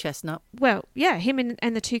 That old chestnut. Well, yeah, him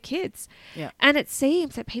and the 2 kids. Yeah. And it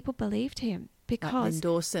seems that people believed him Like Lynn because...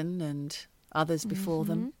 Dawson and others before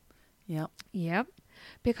them. Yeah. Yep.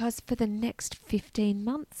 Because for the next 15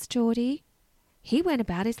 months, Geordie, he went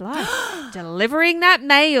about his life delivering that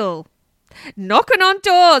mail, knocking on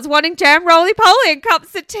doors, wanting jam, roly-poly and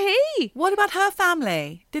cups of tea. What about her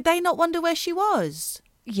family? Did they not wonder where she was?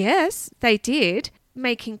 Yes, they did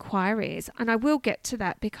make inquiries, and I will get to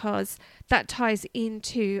that because that ties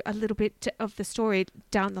into a little bit of the story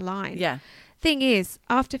down the line. Yeah. Thing is,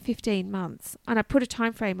 after 15 months, and I put a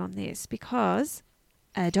time frame on this because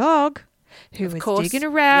a dog who was digging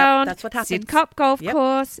around that's what happened. Sidcup Golf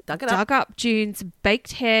Course dug up June's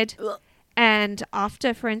baked head. Ugh. And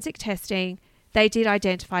after forensic testing, they did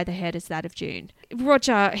identify the head as that of June.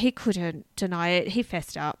 Roger, he couldn't deny it. He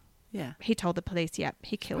fessed up. Yeah. He told the police,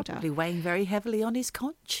 he killed her. Probably weighing very heavily on his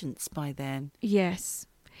conscience by then. Yes.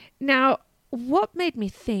 Now, what made me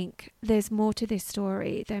think there's more to this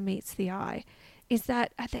story than meets the eye is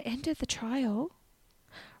that at the end of the trial,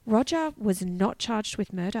 Roger was not charged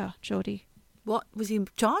with murder, Geordie. What was he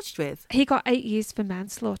charged with? He got 8 years for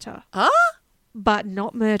manslaughter. Huh? But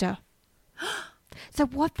not murder. So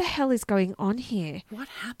what the hell is going on here? What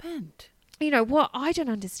happened? You know, what I don't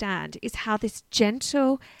understand is how this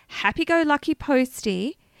gentle, happy-go-lucky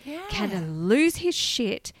postie can lose his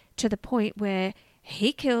shit to the point where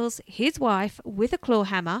he kills his wife with a claw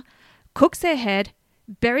hammer, cooks their head,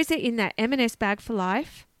 buries it in that M&S bag for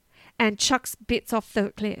life, and chucks bits off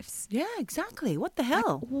the cliffs. Yeah, exactly. What the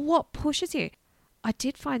hell? Like, what pushes you? I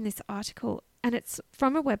did find this article, and it's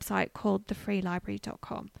from a website called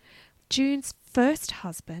thefreelibrary.com. June's first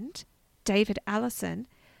husband, David Allison,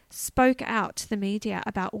 spoke out to the media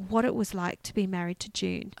about what it was like to be married to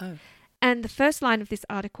June. Oh. And the first line of this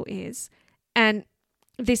article is, and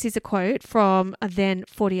this is a quote from a then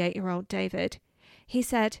 48-year-old David. He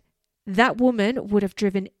said, "That woman would have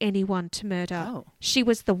driven anyone to murder. Oh. She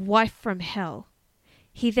was the wife from hell."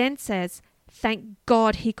 He then says, "Thank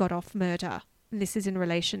God he got off murder." And this is in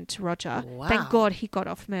relation to Roger. Wow. Thank God he got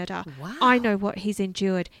off murder. Wow. I know what he's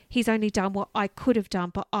endured. He's only done what I could have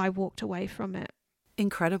done, but I walked away from it.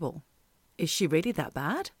 Incredible. Is she really that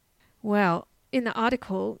bad? Well, in the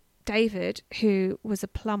article, David, who was a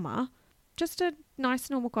plumber, just a nice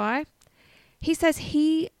normal guy, he says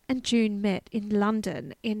he and June met in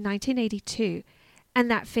London in 1982 and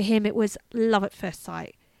that for him it was love at first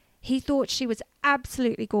sight. He thought she was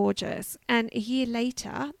absolutely gorgeous and a year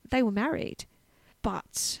later they were married.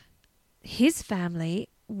 But his family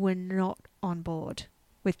were not on board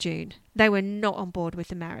with June. They were not on board with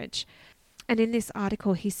the marriage. And in this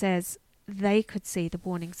article, he says they could see the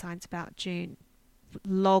warning signs about June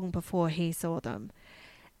long before he saw them.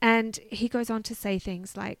 And he goes on to say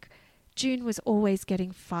things like, June was always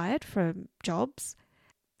getting fired from jobs.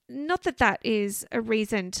 Not that that is a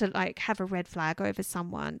reason to like have a red flag over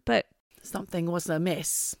someone, but something was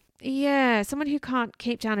amiss. Yeah, someone who can't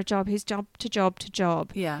keep down a job, who's job to job to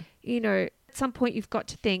job. Yeah. You know, at some point you've got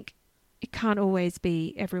to think it can't always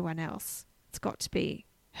be everyone else. It's got to be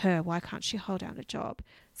her. Why can't she hold down a job?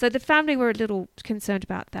 So the family were a little concerned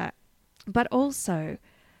about that. But also,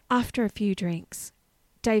 after a few drinks,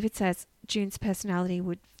 David says June's personality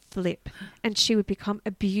would flip and she would become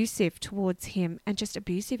abusive towards him and just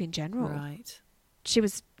abusive in general. Right. She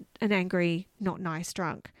was an angry, not nice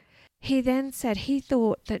drunk. He then said he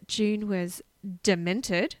thought that June was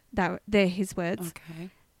demented. They're his words. Okay.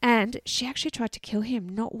 And she actually tried to kill him,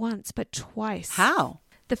 not once, but twice. How?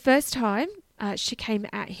 The first time, she came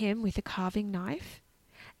at him with a carving knife.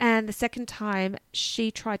 And the second time, she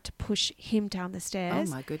tried to push him down the stairs.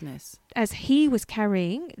 Oh, my goodness. As he was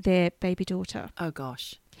carrying their baby daughter. Oh,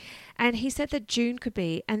 gosh. And he said that June could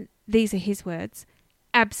be, and these are his words,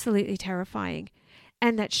 absolutely terrifying.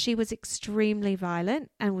 And that she was extremely violent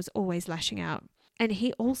and was always lashing out. And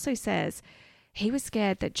he also says he was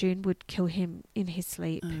scared that June would kill him in his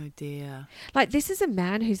sleep. Oh, dear. Like, this is a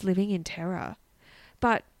man who's living in terror.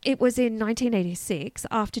 But it was in 1986,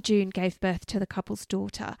 after June gave birth to the couple's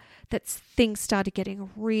daughter, that things started getting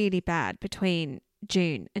really bad between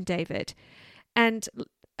June and David. And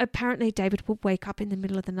apparently David would wake up in the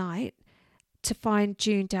middle of the night to find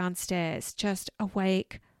June downstairs, just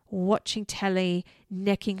awake, watching telly,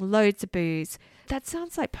 necking loads of booze. That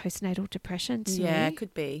sounds like postnatal depression to me. Yeah, it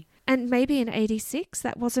could be. And maybe in 86,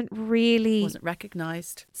 that wasn't really... Wasn't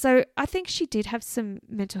recognised. So I think she did have some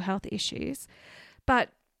mental health issues. But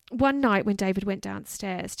one night when David went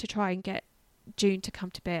downstairs to try and get June to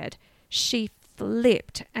come to bed, she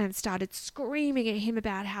flipped and started screaming at him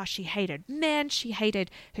about how she hated men, she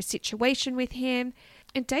hated her situation with him.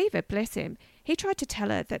 And David, bless him, he tried to tell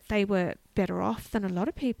her that they were better off than a lot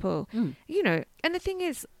of people. You know, and the thing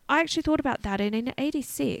is, I actually thought about that, and in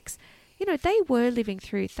 86, you know, they were living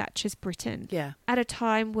through Thatcher's Britain. Yeah. At a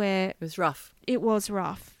time where... It was rough. It was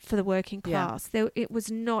rough for the working class. It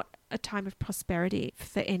was not a time of prosperity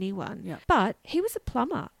for anyone. Yeah. But he was a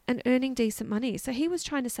plumber and earning decent money. So he was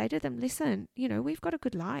trying to say to them, listen, we've got a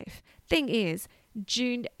good life. Thing is,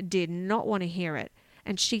 June did not want to hear it.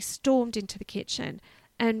 And she stormed into the kitchen.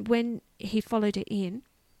 And when he followed her in,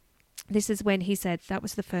 this is when he said that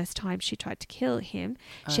was the first time she tried to kill him.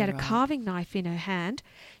 She had a carving knife in her hand.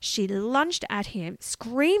 She lunged at him,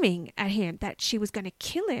 screaming at him that she was going to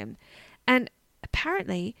kill him. And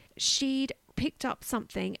apparently she'd picked up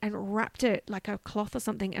something and wrapped it, like a cloth or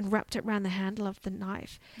something, and wrapped it around the handle of the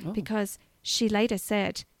knife because she later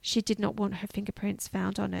said she did not want her fingerprints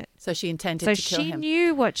found on it. So she intended to kill him. So she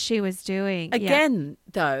knew what she was doing. Again,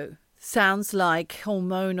 though, sounds like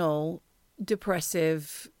hormonal,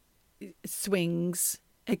 depressive swings.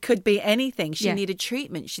 It could be anything. She needed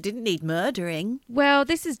treatment. She didn't need murdering. Well,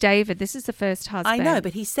 this is David. This is the first husband. I know,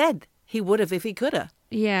 but he said he would have if he could have.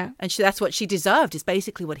 Yeah. And that's what she deserved, is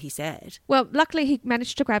basically what he said. Well, luckily he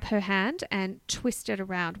managed to grab her hand and twist it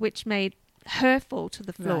around, which made her fall to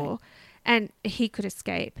the floor, and he could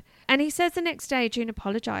escape. And he says the next day June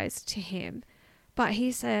apologized to him, but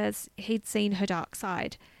he says he'd seen her dark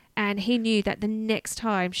side, and he knew that the next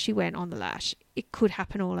time she went on the lash, it could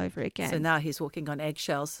happen all over again. So now he's walking on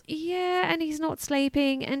eggshells. Yeah, and he's not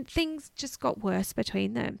sleeping, and things just got worse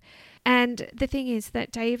between them. And the thing is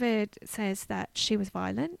that David says that she was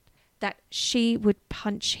violent, that she would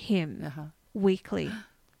punch him weekly.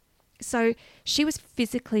 So she was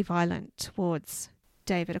physically violent towards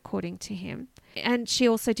David, according to him. And she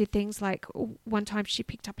also did things like one time she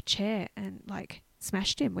picked up a chair and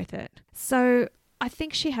smashed him with it. So I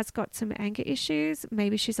think she has got some anger issues.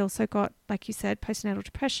 Maybe she's also got, like you said, postnatal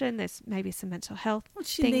depression. There's maybe some mental health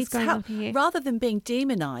things going on here. Rather than being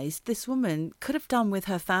demonized, this woman could have done with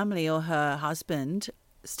her family or her husband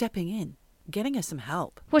stepping in, getting her some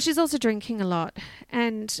help. Well, she's also drinking a lot.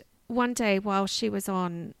 And one day while she was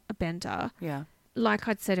on a bender, like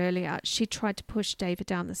I'd said earlier, she tried to push David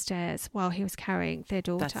down the stairs while he was carrying their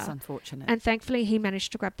daughter. That's unfortunate. And thankfully he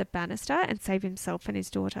managed to grab the banister and save himself and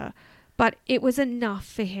his daughter. But it was enough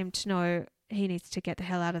for him to know he needs to get the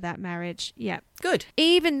hell out of that marriage. Yeah. Good.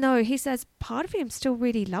 Even though he says part of him still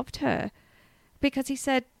really loved her, because he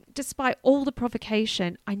said, despite all the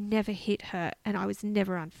provocation, I never hit her and I was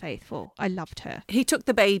never unfaithful. I loved her. He took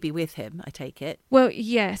the baby with him, I take it. Well,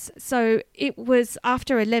 yes. So it was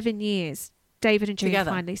after 11 years, David and June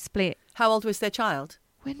finally split. How old was their child?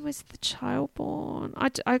 When was the child born? I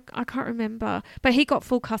can't remember. But he got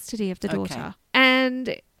full custody of the daughter. Okay.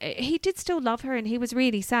 And he did still love her and he was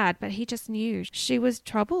really sad, but he just knew she was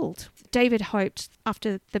troubled. David hoped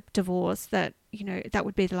after the divorce that, that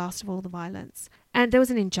would be the last of all the violence. And there was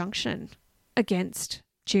an injunction against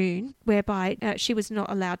June whereby she was not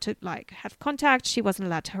allowed to have contact. She wasn't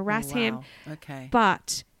allowed to harass him. Okay.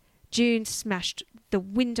 But June smashed the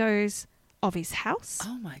windows of his house.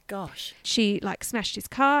 Oh my gosh. She smashed his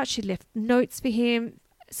car. She left notes for him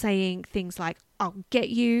saying things like, I'll get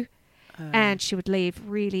you. And she would leave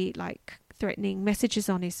really threatening messages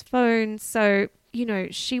on his phone. So,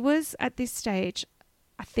 she was at this stage,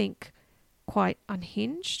 I think, quite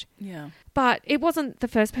unhinged. Yeah. But it wasn't the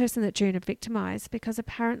first person that June had victimized, because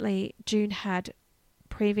apparently June had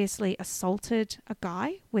previously assaulted a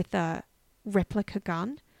guy with a replica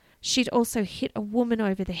gun. She'd also hit a woman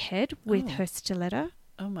over the head with her stiletto.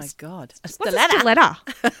 Oh my God. A stiletto? What's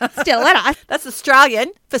a stiletto? Stiletto. That's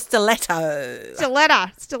Australian for stiletto.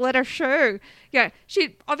 Stiletto shoe. Yeah.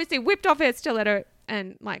 She obviously whipped off her stiletto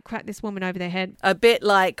and cracked this woman over the head. A bit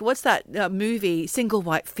like, what's that movie, Single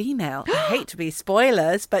White Female? I hate to be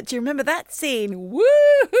spoilers, but do you remember that scene?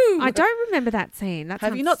 Woohoo! I don't remember that scene.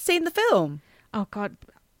 Have you not seen the film? Oh God.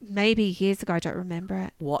 Maybe years ago. I don't remember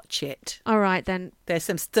it. Watch it. All right, then. There's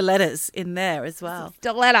some stilettos in there as well.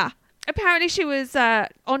 Stiletto. Apparently she was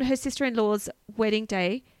on her sister-in-law's wedding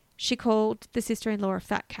day. She called the sister-in-law a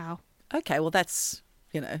fat cow. Okay, well that's,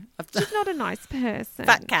 she's not a nice person.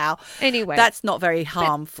 Fat cow. Anyway. That's not very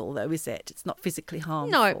harmful though, is it? It's not physically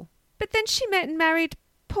harmful. No. But then she met and married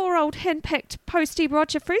poor old henpecked postie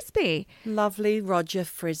Roger Frisbee. Lovely Roger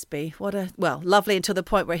Frisbee. Lovely until the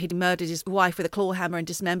point where he'd murdered his wife with a claw hammer and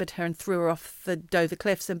dismembered her and threw her off the Dover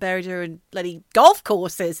Cliffs and buried her in bloody golf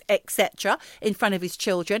courses, etc., in front of his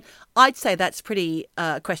children. I'd say that's pretty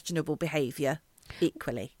questionable behaviour,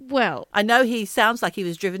 equally. Well, I know he sounds like he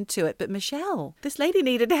was driven to it, but Michelle, this lady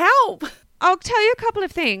needed help. I'll tell you a couple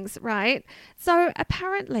of things, right? So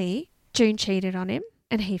apparently June cheated on him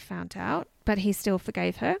and he found out, but he still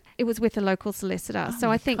forgave her. It was with a local solicitor. So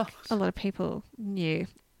I think a lot of people knew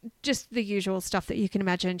just the usual stuff that you can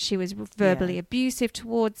imagine. She was verbally abusive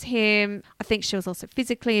towards him. I think she was also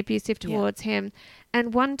physically abusive towards him.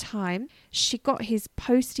 And one time she got his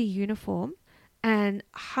postie uniform and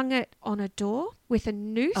hung it on a door with a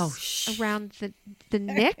noose around the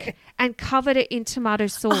neck and covered it in tomato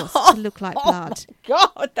sauce to look like blood.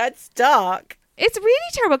 Oh, God, that's dark. It's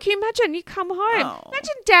really terrible. Can you imagine? You come home.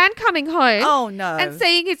 Imagine Dan coming home. Oh, no. And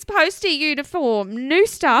seeing his postie uniform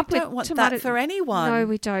noosed up with don't want tomato. that for anyone. No,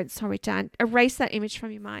 we don't. Sorry, Dan. Erase that image from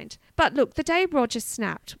your mind. But look, the day Roger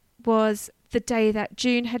snapped was the day that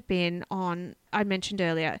June had been on, I mentioned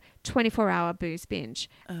earlier, 24-hour booze binge.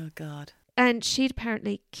 Oh, God. And she'd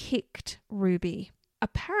apparently kicked Ruby.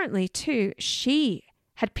 Apparently, too, she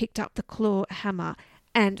had picked up the claw hammer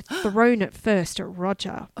and thrown it first at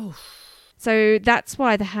Roger. Oh. So that's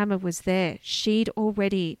why the hammer was there. She'd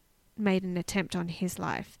already made an attempt on his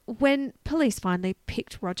life. When police finally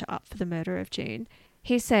picked Roger up for the murder of June,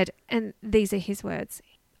 he said, and these are his words,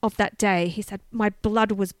 of that day, he said, "My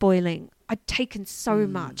blood was boiling. I'd taken so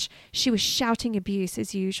much. She was shouting abuse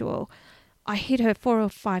as usual. I hit her 4 or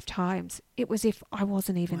 5 times. It was if I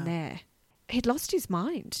wasn't even there." He'd lost his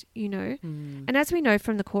mind, you know. And as we know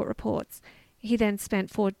from the court reports, he then spent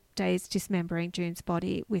 4 days dismembering June's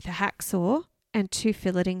body with a hacksaw and 2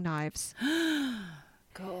 filleting knives.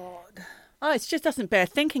 God. Oh, it just doesn't bear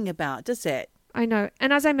thinking about, does it? I know.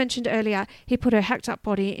 And as I mentioned earlier, he put her hacked up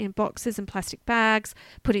body in boxes and plastic bags,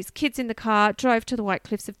 put his kids in the car, drove to the White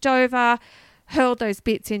Cliffs of Dover, hurled those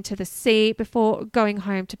bits into the sea before going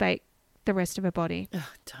home to bake the rest of her body. Ugh,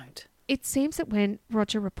 don't. It seems that when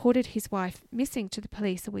Roger reported his wife missing to the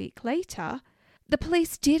police a week later, the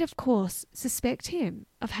police did, of course, suspect him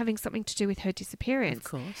of having something to do with her disappearance.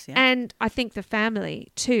 Of course, yeah. And I think the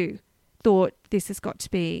family, too, thought this has got to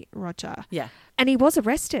be Roger. Yeah. And he was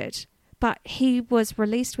arrested, but he was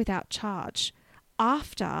released without charge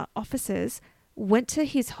after officers went to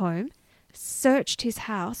his home, searched his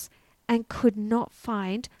house, and could not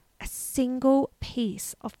find a single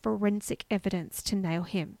piece of forensic evidence to nail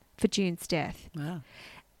him for June's death. Wow.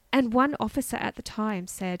 And one officer at the time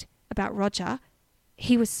said about Roger,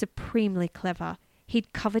 he was supremely clever.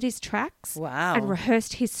 He'd covered his tracks and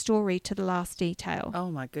rehearsed his story to the last detail.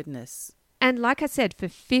 Oh, my goodness. And like I said, for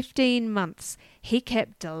 15 months, he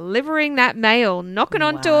kept delivering that mail, knocking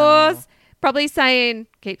on doors, probably saying,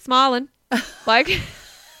 "Keep smiling." Like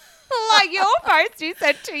your postie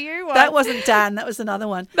said to you once. That wasn't Dan. That was another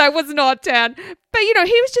one. That was not Dan. But, you know,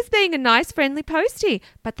 he was just being a nice, friendly postie.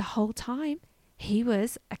 But the whole time, he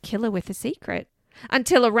was a killer with a secret.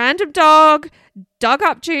 Until a random dog dug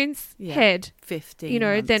up June's head. 15 You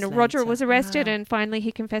know, months then Roger later. was arrested Wow. and finally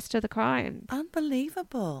he confessed to the crime.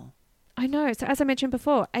 Unbelievable. I know. So as I mentioned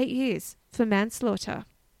before, 8 years for manslaughter.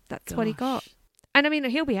 That's what he got. And I mean,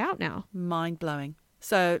 he'll be out now. Mind-blowing.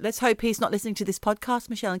 So let's hope he's not listening to this podcast,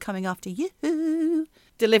 Michelle, and coming after you,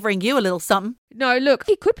 delivering you a little something. No, look,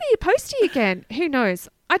 he could be a postie again. Who knows?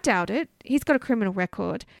 I doubt it. He's got a criminal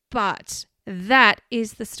record. But that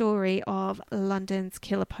is the story of London's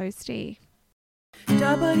killer postie.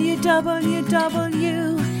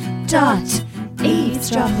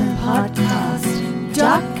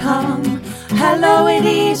 www.eavesdroppingpodcast.com. Hello at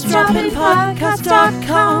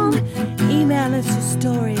eavesdroppingpodcast.com. Email us your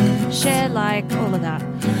story. Share, like, all of that.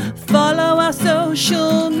 Follow our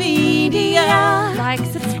social media. Like,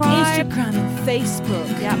 subscribe. Instagram and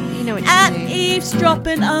Facebook. Yep, you know what At to do.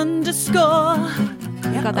 eavesdropping_.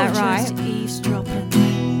 You got that right. Just eavesdropping.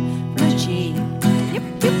 The G. Yep.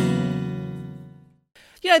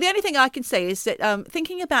 You know, the only thing I can say is that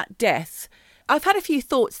thinking about death, I've had a few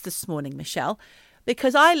thoughts this morning, Michelle,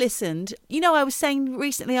 because I listened. You know, I was saying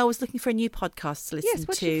recently I was looking for a new podcast to listen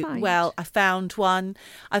what'd to. you find? Well, I found one.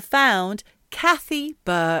 I found Kathy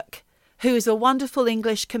Burke, who is a wonderful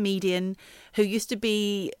English comedian who used to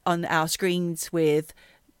be on our screens with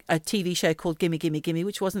a TV show called Gimme, Gimme, Gimme,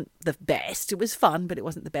 which wasn't the best. It was fun, but it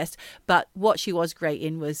wasn't the best. But what she was great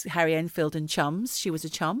in was Harry Enfield and Chums. She was a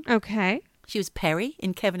chum. Okay. She was Perry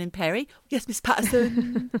in Kevin and Perry. Yes, Miss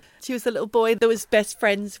Patterson. She was the little boy that was best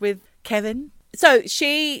friends with Kevin. So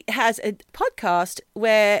she has a podcast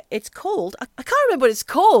where it's called, I can't remember what it's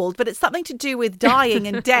called, but it's something to do with dying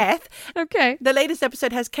and death. Okay. The latest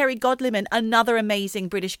episode has Kerry Godliman, another amazing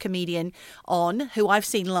British comedian on, who I've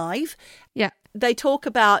seen live. Yeah. They talk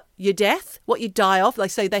about your death, what you die of.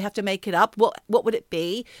 Like, so they have to make it up. What would it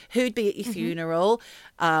be? Who'd be at your funeral?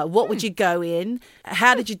 What would you go in?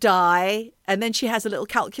 How did you die? And then she has a little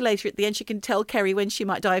calculator at the end. She can tell Kerry when she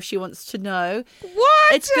might die if she wants to know.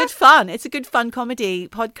 What? It's good fun. It's a good fun comedy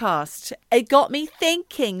podcast. It got me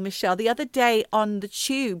thinking, Michelle, the other day on the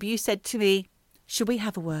tube, you said to me, should we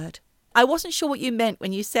have a word? I wasn't sure what you meant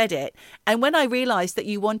when you said it. And when I realised that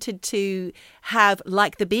you wanted to have,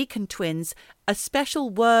 like the Beacon Twins, a special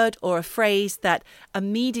word or a phrase that a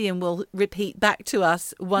medium will repeat back to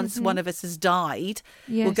us once one of us has died.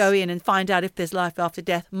 Yes. We'll go in and find out if there's life after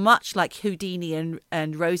death, much like Houdini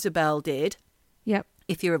and Rosabelle did. Yep.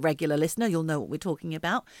 If you're a regular listener, you'll know what we're talking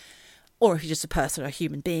about. Or if you're just a person or a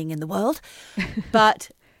human being in the world.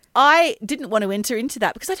 But I didn't want to enter into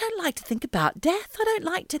that because I don't like to think about death. I don't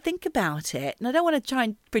like to think about it. And I don't want to try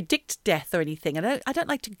and predict death or anything. I don't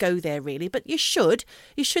like to go there really, but you should.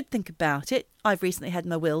 You should think about it. I've recently had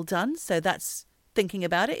my will done, so that's thinking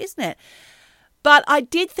about it, isn't it? But I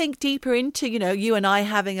did think deeper into, you and I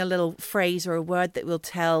having a little phrase or a word that we'll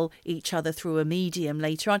tell each other through a medium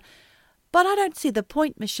later on. But I don't see the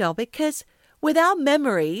point, Michelle, because with our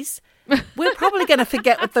memories, we're probably going to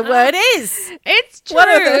forget what the word is. It's true.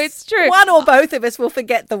 It's true. One or both of us will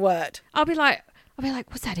forget the word. I'll be like,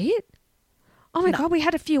 was that it? Oh my God, we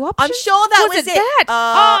had a few options. I'm sure that was it.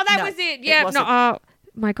 That was it. Yeah. It oh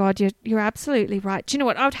my God, you're absolutely right. Do you know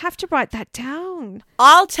what? I would have to write that down.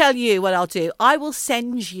 I'll tell you what I'll do. I will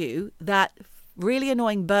send you that really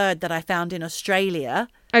annoying bird that I found in Australia.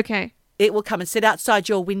 Okay. It will come and sit outside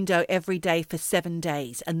your window every day for 7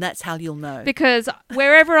 days, and that's how you'll know. Because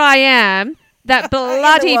wherever I am, that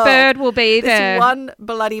bloody bird will be there. This one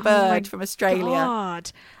bloody bird from Australia.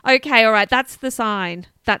 God. Okay, all right. That's the sign.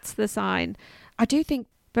 I do think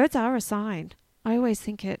birds are a sign. I always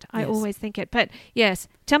think it. But yes,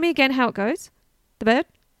 tell me again how it goes. The bird?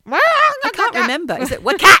 I can't remember. Is it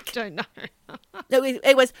wakak? I don't know. No,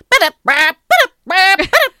 it was. Oh my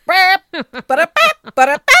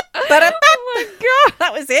God.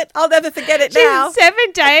 That was it. I'll never forget it now. 7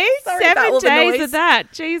 days? Sorry 7 days of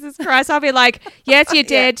that. Jesus Christ. I'll be like, yes, you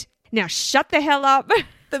did. Now shut the hell up.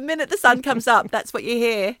 The minute the sun comes up, that's what you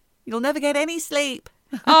hear. You'll never get any sleep.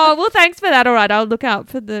 Oh, well, thanks for that. All right, I'll look out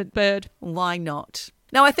for the bird. Why not?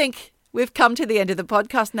 Now, I think we've come to the end of the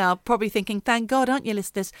podcast now, probably thinking, thank God, aren't you,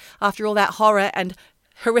 listeners, after all that horror and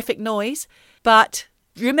horrific noise. But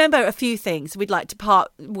remember a few things. We'd like to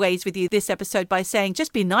part ways with you this episode by saying,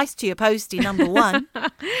 just be nice to your postie, number 1.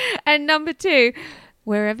 And number 2,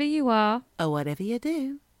 wherever you are, or whatever you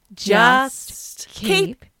do, just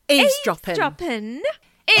keep eavesdropping.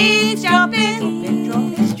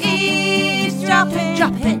 Eavesdropping. Eavesdropping.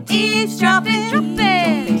 Eavesdropping. Eavesdropping.